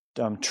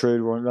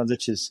 Trude, runs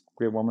it. She's a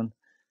great woman.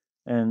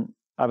 And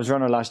I was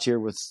running last year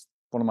with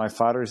one of my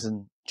fathers,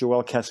 and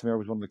Joel Casimir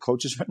was one of the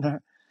coaches right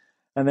there.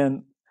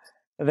 And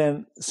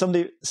then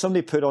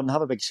somebody put on,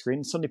 have a big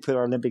screen, somebody put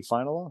our Olympic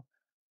final on.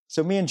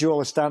 So me and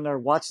Joel are standing there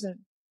watching it,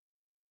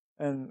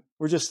 and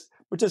we're just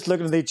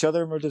looking at each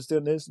other, and we're just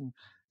doing this,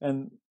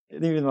 and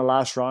even in the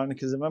last round,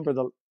 because I remember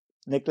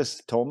Nicholas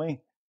told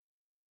me,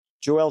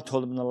 Joel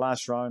told him in the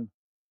last round,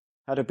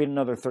 had it been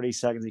another 30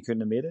 seconds, he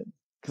couldn't have made it,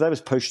 because I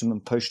was pushing him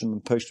and pushing him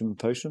and pushing him and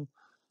pushing him,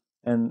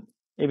 and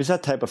he was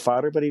that type of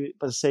fighter,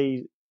 but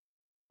say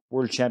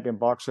world champion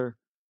boxer,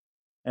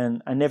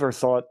 and I never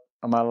thought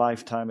in my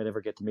lifetime I'd ever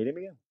get to meet him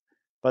again.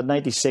 But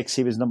 '96,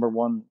 he was number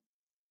one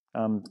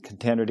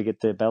contender to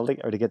get the belt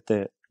or to get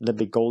the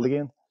Olympic gold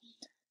again,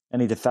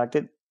 and he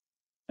defected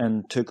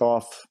and took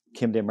off,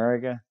 came to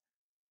America,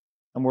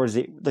 and where's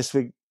this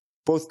week?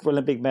 Both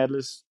Olympic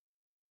medalists,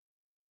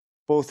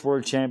 both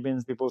world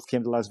champions. We both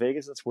came to Las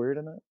Vegas. That's weird,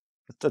 isn't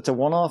it? That's a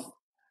one-off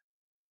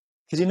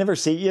because you never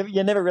see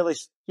you never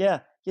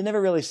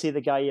really see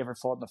the guy you ever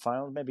fought in the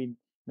final. Maybe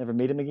never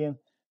meet him again.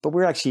 But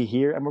we're actually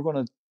here, and we're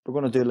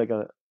gonna do like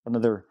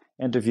another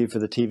interview for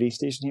the TV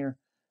station here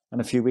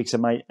in a few weeks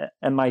in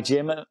my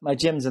gym. My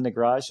gym's in the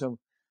garage, so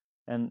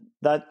and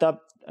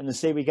they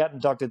say we got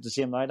inducted the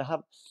same night.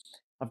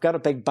 I've got a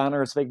big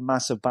banner. It's a big,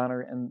 massive banner,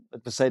 and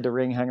beside the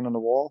ring, hanging on the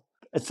wall.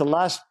 It's the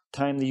last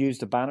time they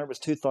used the banner. It was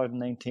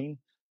 2019,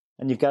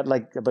 and you've got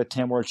like about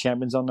 10 world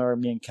champions on there.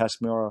 Me and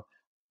Casimiro,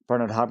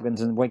 Bernard Hopkins,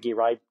 and Winky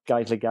Wright,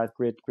 guys like that,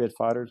 great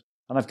fighters.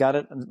 And I've got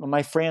it. And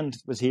my friend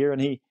was here, and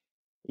he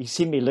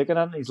seen me looking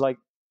at it, and he's like,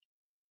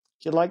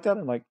 "Do you like that?"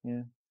 I'm like,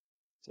 "Yeah."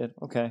 I said,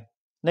 "Okay."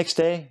 Next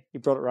day, he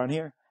brought it around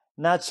here.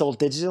 Now it's all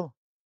digital.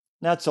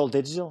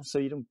 So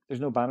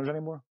there's no banners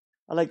anymore.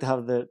 I like to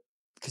have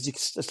because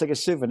it's like a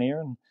souvenir.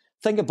 And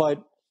think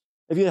about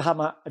if you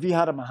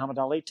had a Muhammad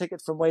Ali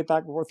ticket from way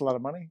back, worth a lot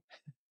of money.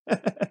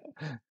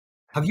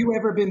 Have you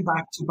ever been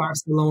back to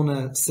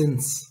Barcelona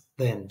since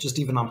then, just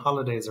even on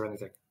holidays or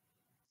anything?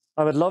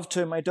 I would love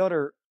to. My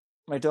daughter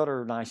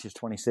now, she's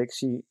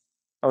 26.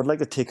 I would like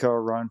to take her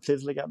around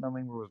places like that,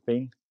 knowing where we've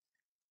been.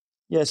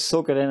 Yeah,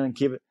 soak it in and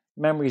keep it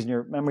memories in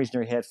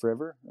your head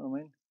forever. You know what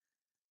I mean?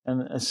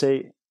 And I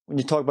say, when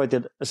you talk about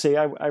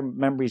I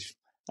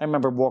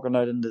remember walking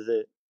out into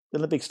the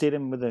Olympic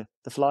Stadium with the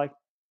flag,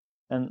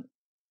 and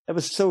it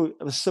was so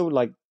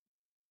like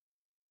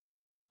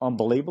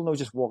unbelievable. I was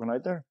just walking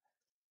out there,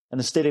 and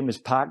the stadium was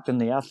packed,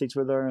 and the athletes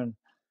were there,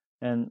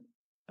 and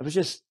it was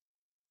just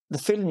the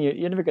feeling.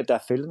 You never get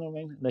that feeling, I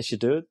mean, unless you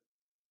do it.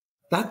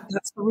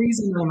 That's the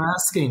reason I'm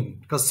asking,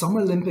 because some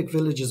Olympic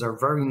villages are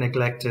very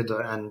neglected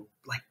and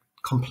like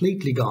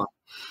completely gone.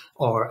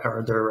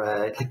 or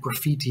they're like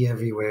graffiti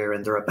everywhere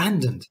and they're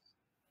abandoned.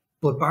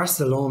 But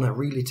Barcelona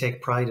really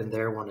take pride in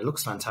their one. It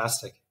looks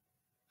fantastic.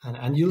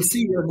 And you'll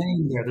see your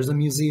name there. There's a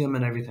museum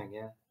and everything,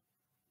 yeah.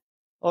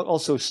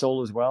 Also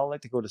Seoul as well. I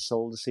like to go to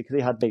Seoul to see,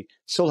 because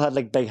Seoul had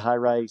like big high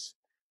rise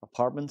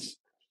apartments,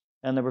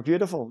 and they were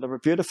beautiful. They were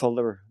beautiful.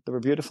 They were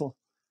beautiful.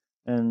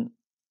 And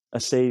I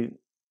say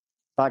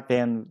back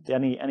then,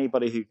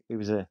 anybody who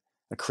was a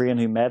Korean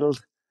who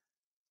medalled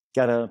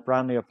got a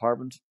brand new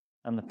apartment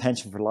and a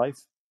pension for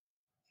life.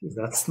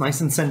 That's nice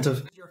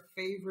incentive. Your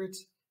favorite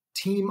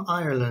Team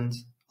Ireland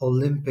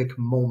Olympic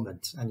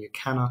moment, and you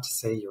cannot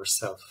say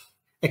yourself.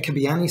 It can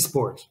be any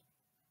sport.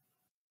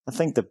 I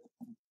think that,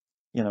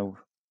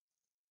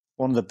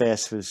 one of the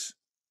best was,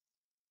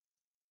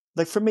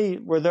 like, for me,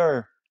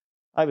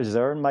 I was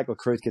there, and Michael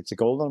Cruz gets a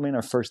gold. I mean,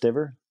 our first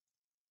ever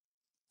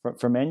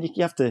for men.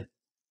 You have to,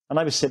 and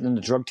I was sitting in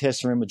the drug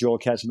testing room with Joel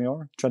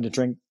Casimir trying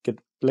to get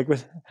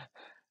liquid,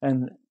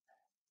 and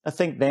I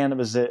think then it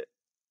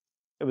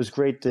was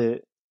great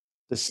to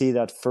see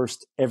that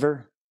first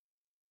ever,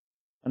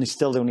 and he's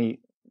still the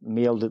only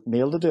male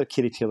to do it.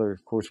 Katie Taylor,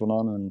 of course, went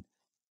on, and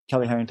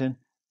Kelly Harrington.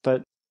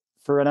 But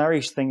for an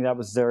Irish thing that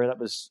was there,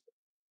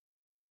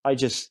 I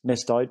just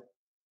missed out.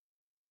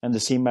 And to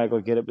see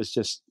Michael get it was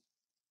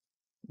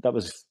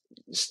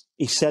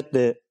he set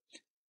the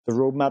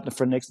roadmap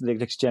for the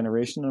next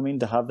generation. I mean,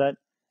 to have that,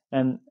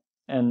 and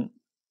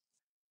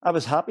I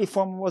was happy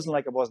for him. It wasn't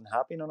like I wasn't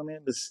happy. You know what I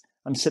mean?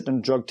 I'm sitting in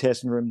a drug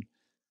testing room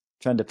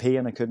trying to pee,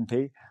 and I couldn't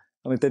pee,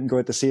 and I didn't go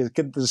out to see it.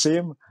 Good to see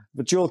him,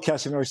 but Joel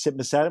Casimir was sitting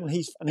beside him,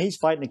 and he's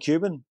fighting a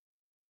Cuban.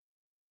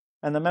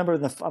 And I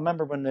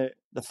remember when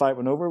the fight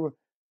went over,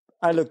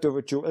 I looked over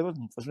at Joel. It was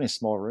only a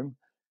small room,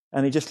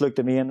 and he just looked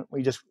at me, and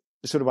we just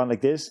sort of went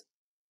like this.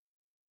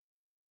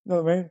 You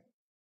know what I mean?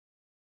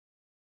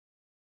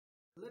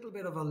 A little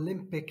bit of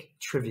Olympic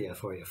trivia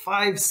for you.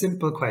 5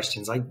 simple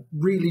questions. I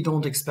really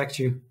don't expect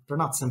you, they're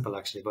not simple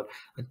actually, but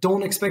I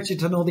don't expect you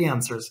to know the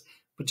answers,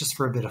 but just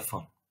for a bit of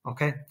fun,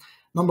 okay?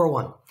 Number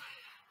 1,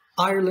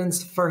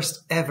 Ireland's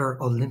first ever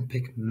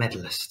Olympic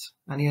medalist.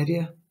 Any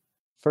idea?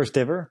 First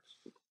ever?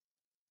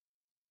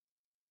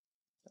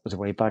 That was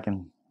way back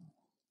in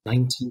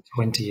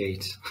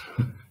 1928.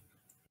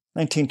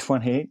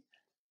 1928?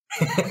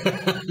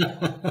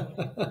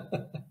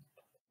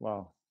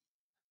 Wow.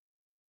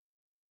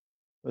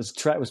 Was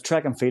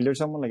track and field or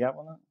something like that,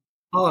 wasn't it?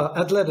 Oh,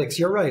 athletics,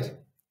 you're right.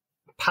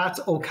 Pat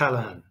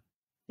O'Callaghan.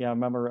 Yeah, I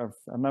remember.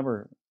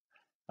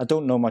 I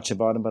don't know much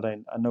about him, but I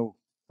know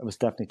it was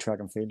definitely track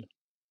and field.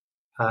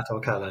 Pat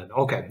O'Callaghan.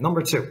 Okay,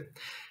 number 2.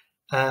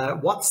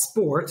 What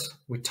sport,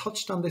 we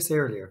touched on this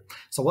earlier,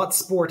 so what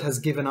sport has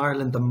given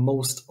Ireland the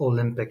most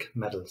Olympic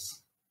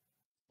medals?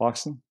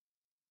 Boxing.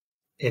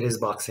 It is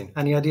boxing.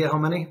 Any idea how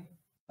many?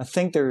 I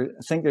think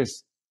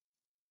there's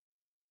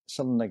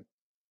something like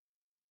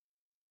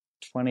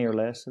 20 or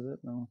less, is it?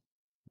 No.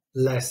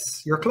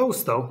 Less. You're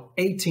close though.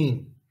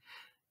 18.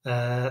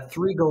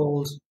 3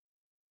 gold,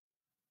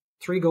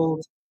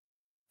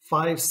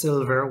 5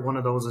 silver, one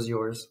of those is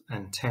yours,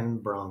 and 10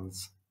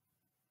 bronze.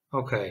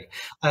 Okay.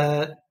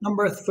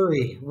 Number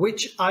 3.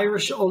 Which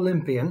Irish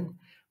Olympian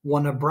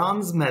won a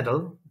bronze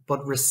medal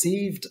but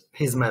received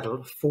his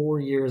medal 4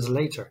 years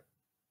later?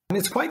 And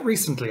it's quite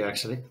recently,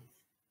 actually.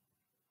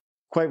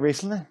 Quite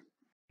recently?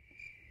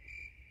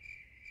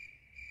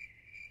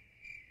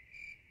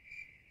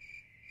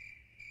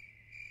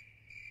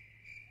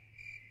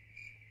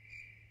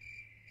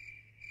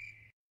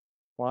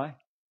 Why?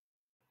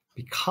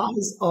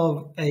 Because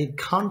of a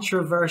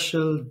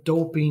controversial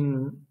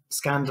doping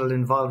scandal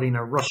involving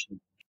a Russian.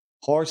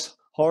 Horse,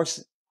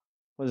 was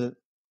it?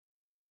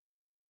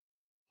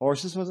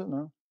 Horses, was it?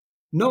 No.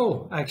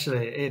 No,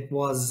 actually, it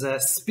was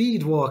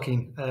speed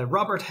walking.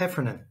 Robert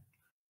Heffernan.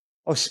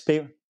 Oh,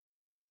 speed.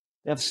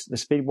 They have the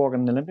speed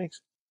walking in the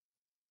Olympics.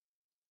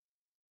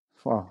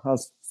 Wow,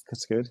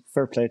 that's good.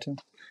 Fair play to him.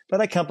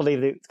 But I can't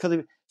believe it.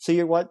 So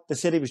you're what? The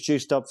city was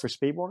juiced up for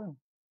speed walking?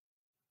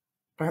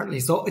 Apparently.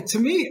 So to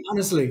me,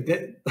 honestly,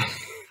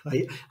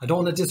 I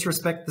don't want to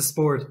disrespect the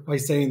sport by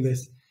saying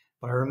this,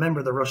 but I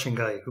remember the Russian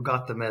guy who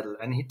got the medal.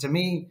 And to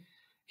me,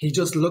 he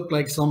just looked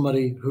like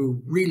somebody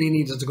who really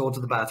needed to go to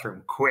the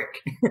bathroom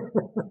quick.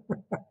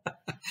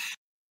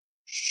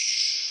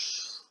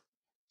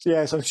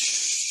 Yeah, so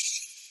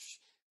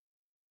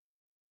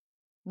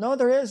no,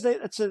 there is. They're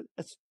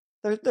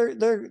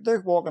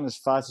walking as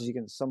fast as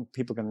some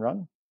people can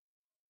run.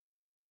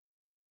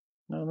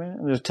 You know what I mean?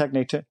 And there's a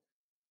technique too.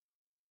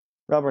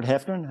 Robert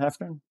Heffernan.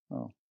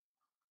 Oh,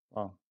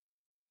 wow.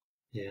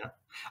 Yeah.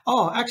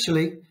 Oh,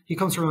 actually, he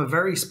comes from a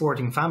very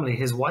sporting family.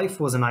 His wife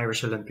was an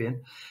Irish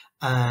Olympian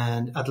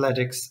and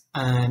athletics,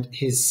 and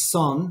his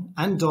son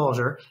and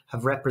daughter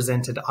have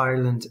represented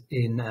Ireland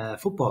in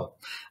football.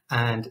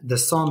 And the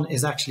son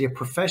is actually a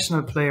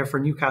professional player for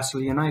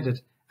Newcastle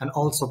United and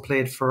also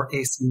played for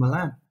AC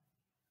Milan.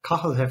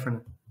 Cathal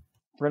Heffernan.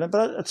 Brilliant.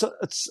 But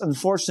it's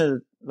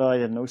unfortunate that I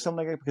didn't know something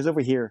like that, because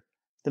over here,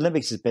 the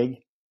Olympics is big.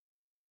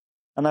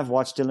 And I've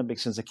watched the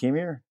Olympics since I came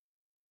here.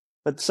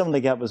 But something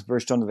like that was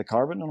brushed under the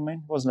carpet, you know what I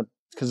mean? Wasn't it?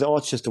 Because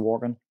it's just a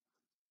walking.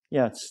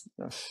 Yeah, it's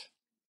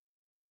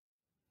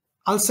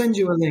I'll send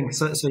you a link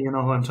so you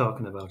know who I'm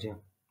talking about. Yeah.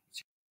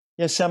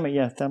 yeah, send me.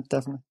 Yeah,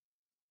 definitely.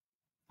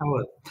 I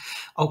will.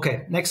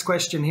 Okay, next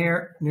question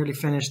here, nearly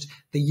finished.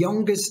 The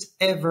youngest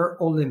ever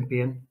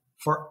Olympian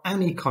for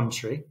any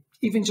country,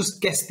 even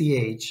just guess the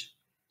age.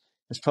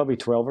 It's probably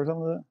 12 or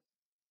something like that.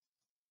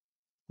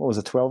 What was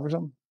it, 12 or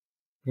something?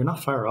 You're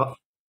not far off.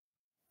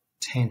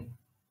 10.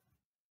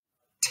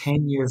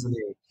 10 years of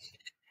age.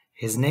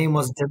 His name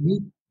was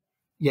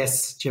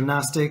yes,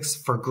 gymnastics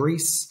for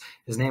Greece.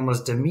 His name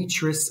was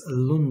Dimitris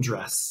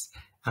Lundras,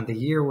 and the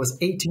year was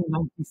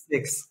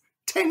 1896.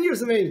 10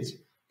 years of age.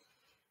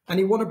 And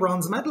he won a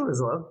bronze medal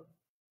as well.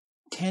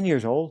 10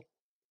 years old.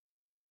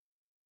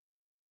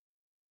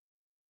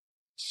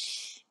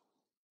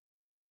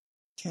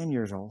 10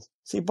 years old.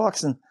 See,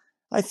 boxing,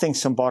 I think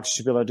some boxers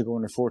should be allowed to go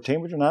under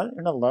 14, but you're not.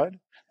 You're not allowed.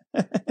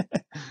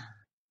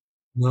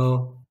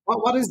 No.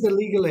 What is the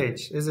legal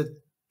age? Is it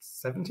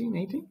 17,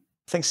 18?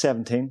 I think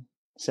 17.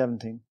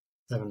 17.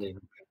 17.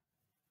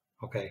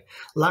 Okay.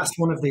 Last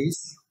one of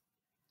these.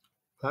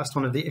 Last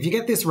one of these. If you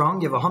get this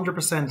wrong, you have a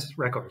 100%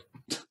 record.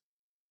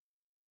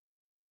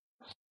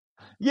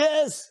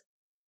 Yes!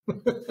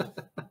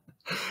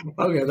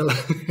 Okay.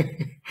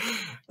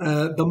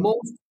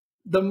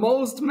 The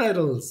most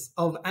medals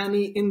of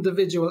any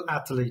individual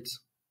athlete,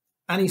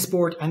 any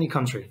sport, any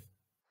country.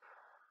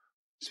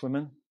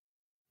 Swimming.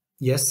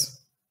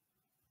 Yes.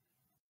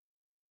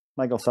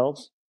 Michael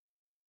Phelps.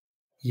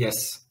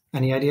 Yes.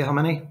 Any idea how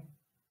many?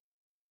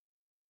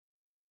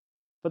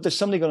 But there's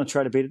somebody going to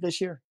try to beat it this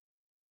year.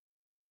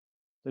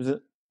 There's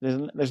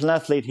an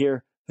athlete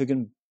here who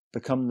can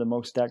become the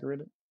most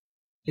decorated.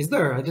 Is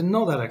there? I didn't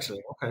know that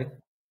actually. Okay.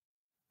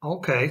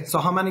 Okay. So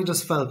how many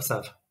does Phelps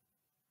have?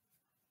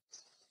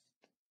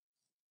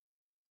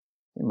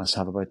 He must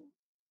have about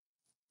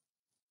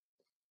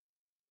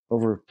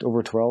over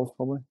 12,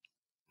 probably.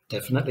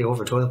 Definitely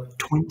over 12.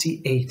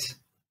 28.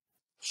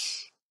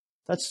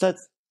 That's like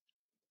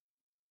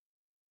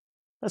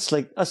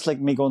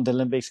me going to the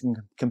Olympics and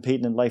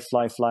competing in life,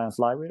 fly, and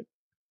flyweight.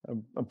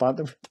 A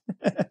bantamweight.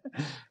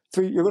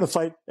 You're going to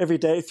fight every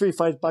day, 3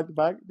 fights back to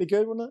back. Be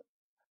good, wouldn't it?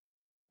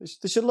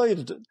 They should allow you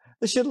to do.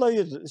 They should allow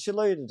you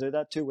to do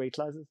that 2 weight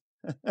classes.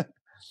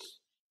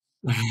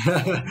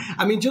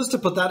 I mean, just to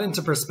put that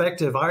into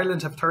perspective,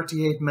 Ireland have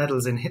 38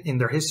 medals in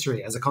their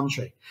history as a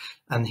country,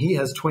 and he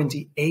has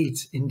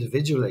 28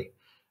 individually.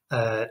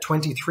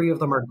 23 of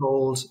them are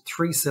gold,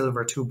 3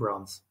 silver, 2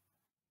 bronze.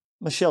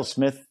 Michelle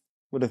Smith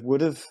would have,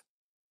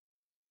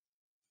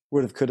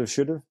 could have,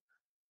 should have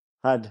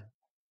had.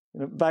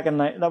 Back in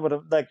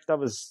that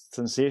was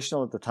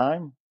sensational at the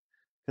time,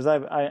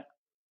 because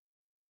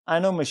I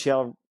know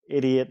Michelle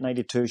 88,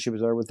 92, she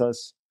was there with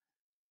us,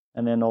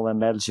 and then all the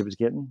medals she was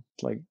getting.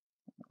 It's like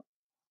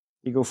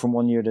you go from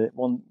one year to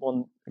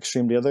one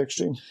extreme to the other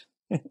extreme.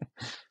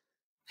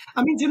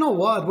 I mean, do you know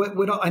what?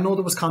 I know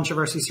there was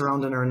controversy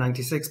surrounding her in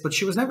 '96, but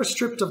she was never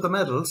stripped of the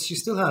medals. She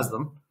still has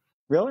them.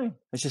 Really?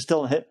 They should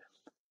still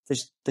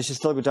they should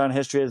still go down in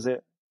history as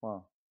it.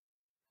 Wow.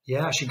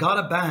 Yeah, she got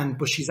a ban,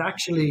 but she's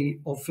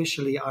actually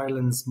officially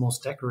Ireland's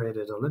most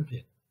decorated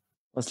Olympian.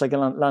 It's like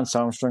Lance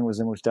Armstrong was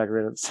the most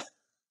decorated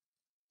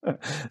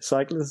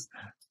cyclist.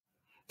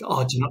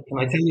 Oh, do you know, can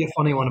I tell you a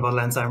funny one about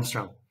Lance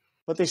Armstrong?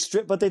 But they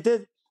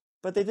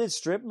did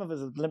strip him of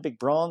his Olympic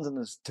bronze and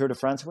his Tour de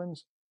France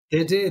wins.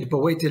 They did, but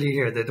wait till you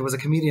hear that. There was a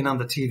comedian on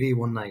the TV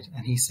one night,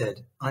 and he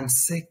said, "I'm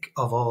sick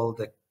of all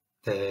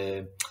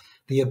the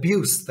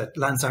abuse that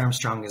Lance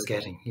Armstrong is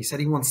getting." He said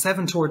he won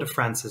 7 Tour de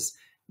France's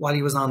while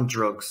he was on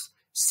drugs.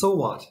 So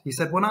what? He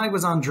said, "When I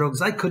was on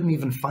drugs, I couldn't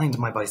even find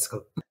my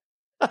bicycle."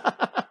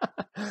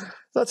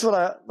 That's what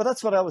I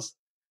was.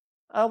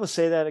 I always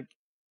say that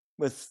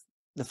with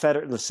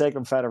the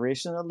Cycling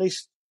Federation. At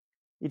least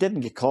he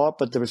didn't get caught,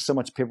 but there was so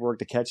much paperwork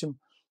to catch him.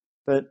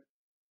 But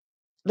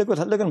look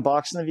in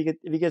boxing. If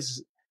he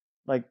gets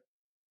like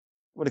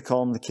what do you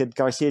call him? The kid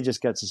Garcia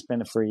just got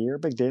suspended for a year.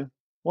 Big deal.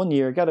 1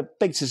 year got a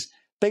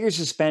bigger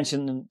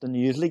suspension than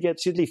you usually get.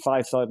 It's usually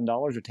 $5,000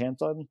 or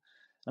 $10,000,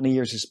 and a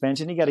year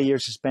suspension. He got a year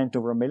suspended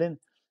over $1 million,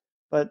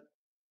 but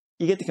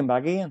you get to come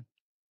back again.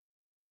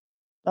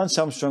 Lance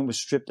Armstrong was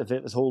stripped of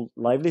his whole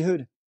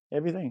livelihood,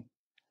 everything,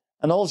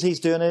 and all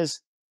he's doing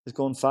is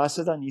going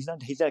faster than he's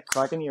not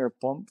cracking your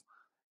pump.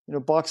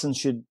 Boxing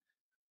should.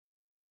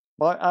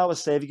 But I always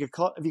say if you get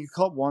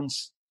caught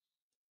once,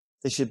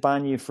 they should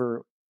ban you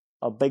for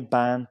a big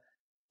ban,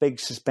 big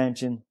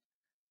suspension,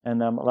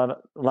 and a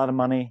lot of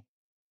money.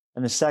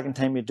 And the second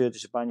time you do it, they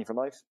should ban you for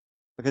life.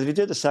 Because if you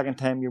do it the second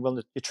time, you're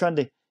trying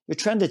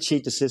to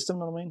cheat the system. You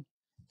know what I mean?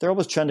 They're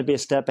always trying to be a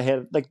step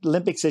ahead. Like the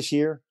Olympics this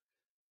year,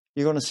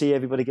 you're going to see a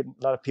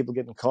lot of people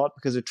getting caught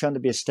because they're trying to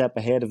be a step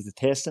ahead of the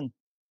testing,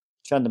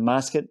 trying to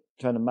mask it,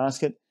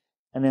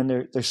 and then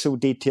they're so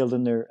detailed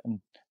in their and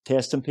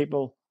testing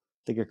people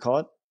they get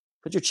caught.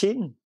 But you're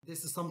cheating.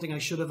 This is something I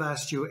should have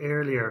asked you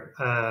earlier.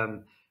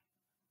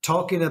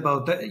 Talking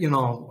about that,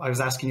 I was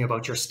asking you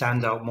about your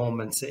standout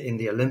moments in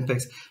the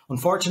Olympics.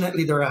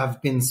 Unfortunately, there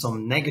have been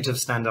some negative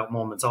standout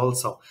moments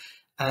also.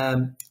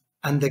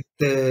 And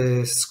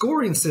the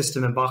scoring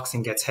system in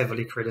boxing gets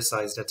heavily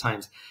criticized at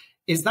times.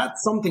 Is that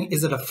something,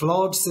 is it a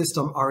flawed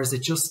system, or is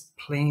it just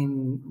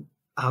plain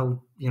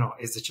out,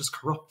 is it just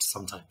corrupt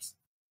sometimes?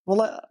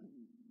 Well,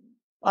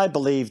 I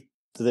believe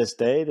to this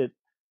day that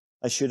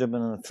I should have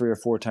been a 3 or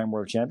 4-time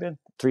world champion,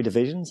 3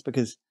 divisions,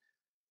 because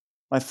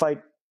my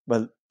fight,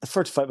 well, the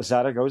first fight was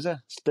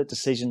Zaragoza, split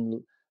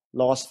decision,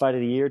 lost fight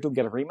of the year, don't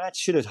get a rematch,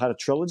 should have had a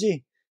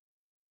trilogy.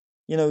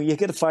 You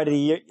get a fight of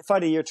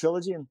the year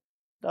trilogy, and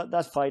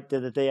that fight,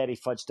 the day Eddie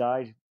Futch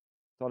died,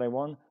 thought I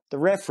won. The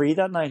referee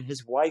that night,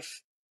 his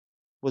wife,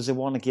 was the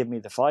one that gave me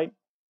the fight.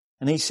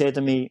 And he said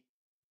to me,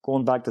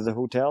 going back to the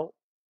hotel,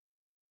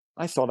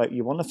 I thought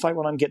you won the fight.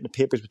 When I'm getting the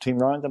papers between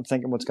rounds, I'm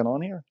thinking, what's going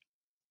on here?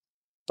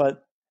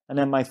 And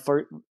then my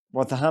first,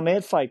 the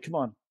Hamed fight, come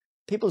on.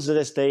 People to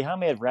this day,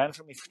 Hamed ran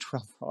from me for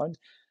 12 rounds.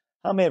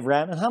 Hamed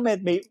ran, and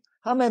Hamed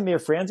and me are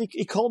friends.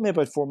 He called me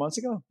about 4 months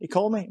ago. He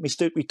called me.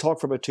 We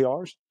talked for about 2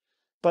 hours.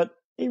 But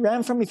he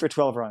ran from me for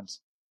 12 rounds,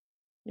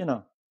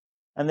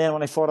 And then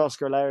when I fought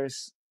Oscar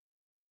Larios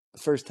the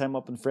first time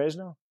up in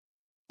Fresno,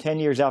 10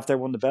 years after I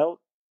won the belt,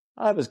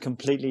 I was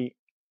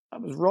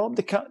robbed.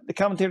 The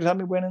commentators had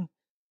me winning,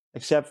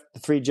 except the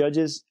 3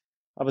 judges.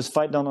 I was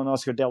fighting on an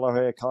Oscar De La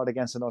Hoya card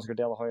against an Oscar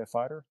De La Hoya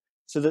fighter.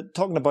 So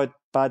talking about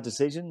bad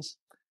decisions,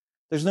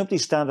 there's nobody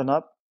standing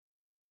up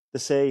to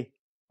say,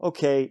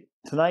 okay,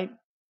 tonight,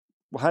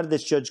 how did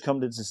this judge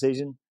come to this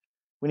decision?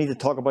 We need to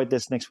talk about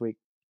this next week.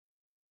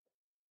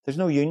 There's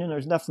no union.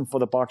 There's nothing for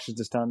the boxers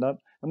to stand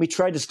up. And we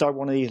tried to start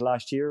one of these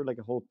last year, like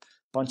a whole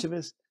bunch of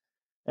us.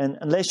 And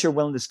unless you're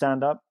willing to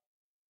stand up,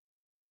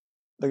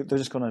 they're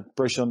just going to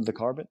brush under the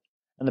carpet.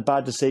 And the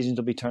bad decisions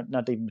will be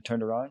not even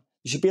turned around.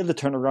 You should be able to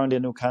turn around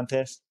in no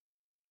contest,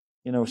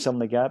 something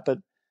like that. But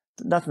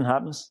nothing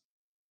happens.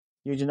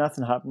 Usually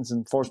nothing happens. And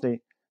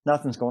unfortunately,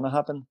 nothing's going to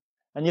happen.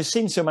 And you've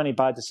seen so many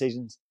bad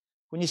decisions.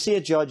 When you see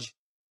a judge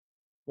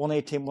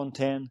 118,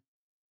 110,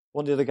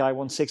 the other guy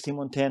 116,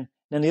 110,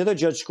 then the other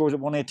judge scores at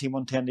 118,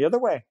 110 the other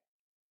way.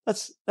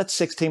 That's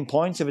 16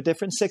 points of a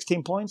difference.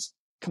 16 points.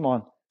 Come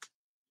on.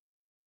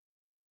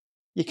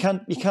 You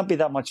can't be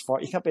that much far.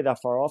 You can't be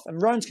that far off.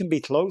 And rounds can be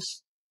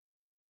close,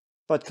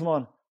 but come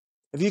on.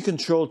 If you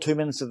control 2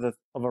 minutes of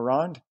a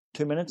round,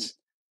 2 minutes,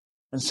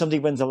 and somebody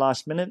wins the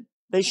last minute,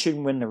 they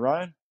shouldn't win the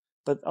round.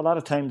 But a lot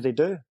of times they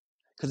do,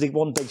 because they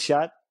one big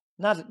shot,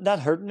 not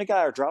hurting the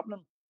guy or dropping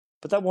him,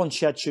 but that one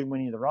shot shouldn't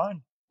win you the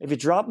round. If you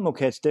drop him,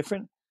 okay, it's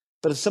different.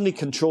 But if somebody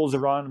controls the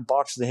round and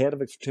boxes the head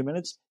of it for 2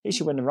 minutes, he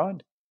should win the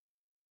round.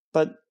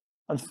 But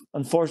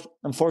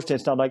unfortunately,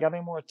 it's not like that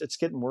anymore. It's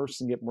getting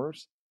worse and getting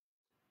worse.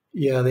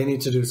 Yeah, they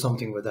need to do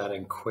something with that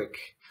and quick.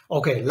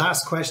 Okay,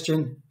 last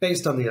question,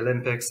 based on the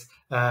Olympics.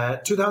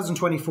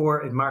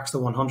 2024, it marks the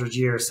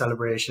 100-year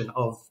celebration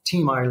of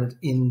Team Ireland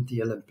in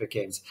the Olympic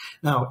Games.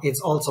 Now,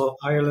 it's also,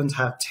 Ireland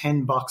have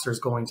 10 boxers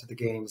going to the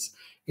Games.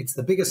 It's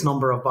the biggest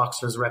number of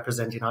boxers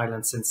representing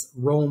Ireland since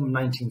Rome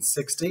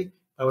 1960.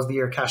 That was the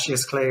year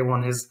Cassius Clay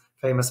won his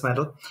famous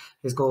medal,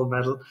 his gold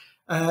medal.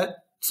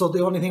 So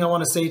the only thing I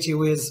want to say to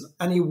you is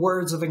any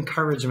words of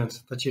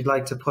encouragement that you'd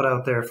like to put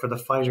out there for the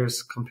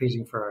fighters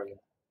competing for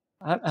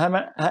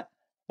Ireland?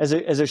 Is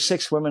there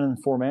 6 women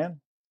and 4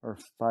 men, or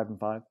 5 and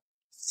 5?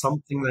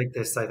 Something like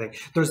this, I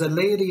think. There's a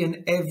lady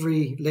in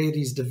every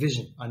ladies'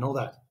 division. I know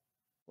that.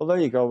 Well, there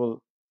you go.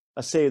 Well,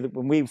 I say that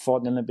when we fought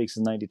in the Olympics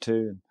in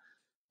 '92,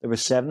 there were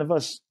 7 of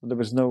us, but there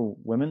was no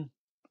women.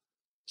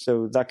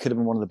 So that could have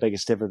been one of the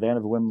biggest ever then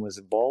if a woman was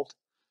involved.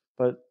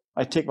 But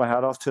I take my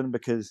hat off to them,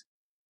 because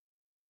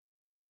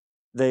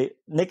I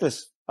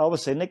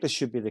always say Nicholas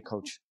should be the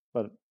coach,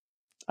 but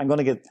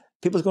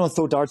people's going to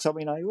throw darts at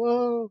me now.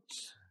 Whoa,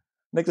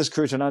 Nicholas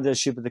Cruz-Hernandez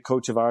should be the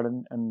coach of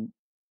Ireland, and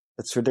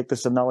it's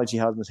ridiculous the knowledge he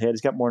has in his head.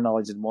 He's got more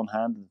knowledge in one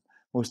hand than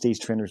most of these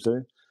trainers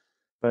do.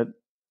 But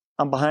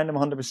I'm behind him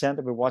 100%.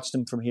 If we watched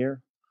him from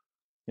here,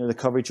 the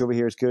coverage over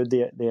here is good.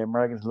 The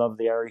Americans love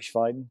the Irish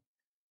fighting,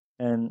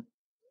 and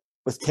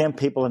with 10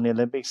 people in the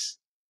Olympics,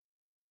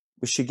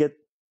 we should get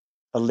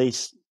at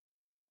least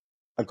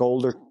a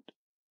gold or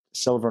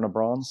silver and a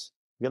bronze.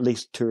 We get at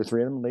least 2 or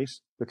 3 of them. At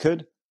least we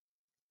could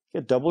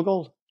get double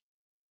gold.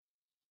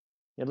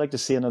 I'd like to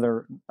see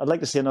another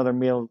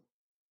male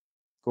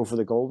go for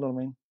the gold. You know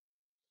what I mean?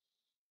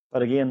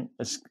 But again,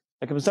 it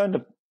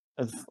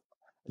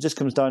just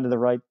comes down to the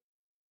right.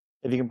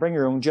 If you can bring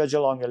your own judge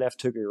along, your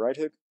left hook or your right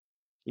hook,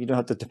 you don't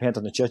have to depend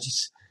on the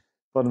judges.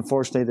 But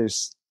unfortunately,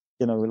 there's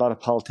a lot of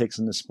politics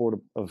in the sport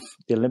of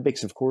the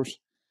Olympics, of course,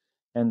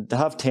 and to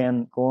have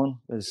 10 going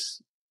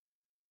is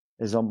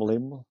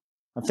unbelievable.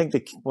 I think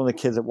one of the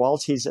kids at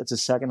Walsh, it's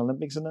his second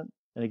Olympics in it,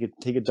 and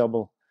he could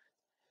double.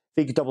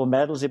 If he could double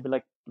medals, he'd be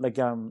like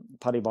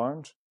Paddy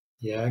Barnes.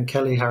 Yeah, and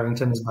Kelly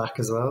Harrington is back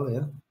as well.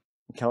 Yeah,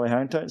 Kelly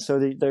Harrington. So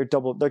they're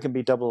double. There can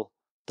be double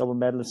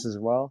medalists as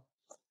well.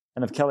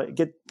 And if Kelly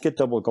get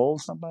double gold,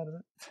 it's not bad, is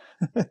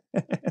it?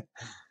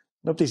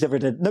 Nobody's ever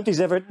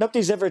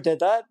did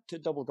that to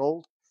double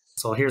gold.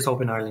 So here's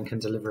hoping Ireland can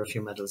deliver a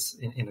few medals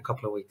in a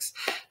couple of weeks.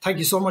 Thank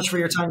you so much for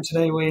your time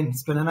today, Wayne.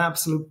 It's been an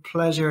absolute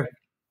pleasure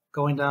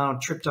going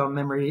trip down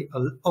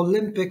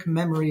Olympic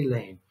memory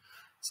lane.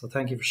 So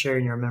thank you for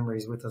sharing your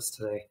memories with us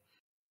today.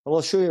 Well,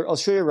 I'll show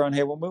you around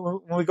here.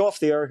 When we go off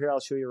the air here, I'll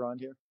show you around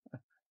here.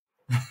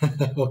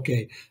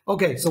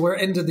 Okay. So we're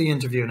into the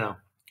interview now.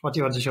 What do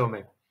you want to show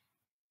me?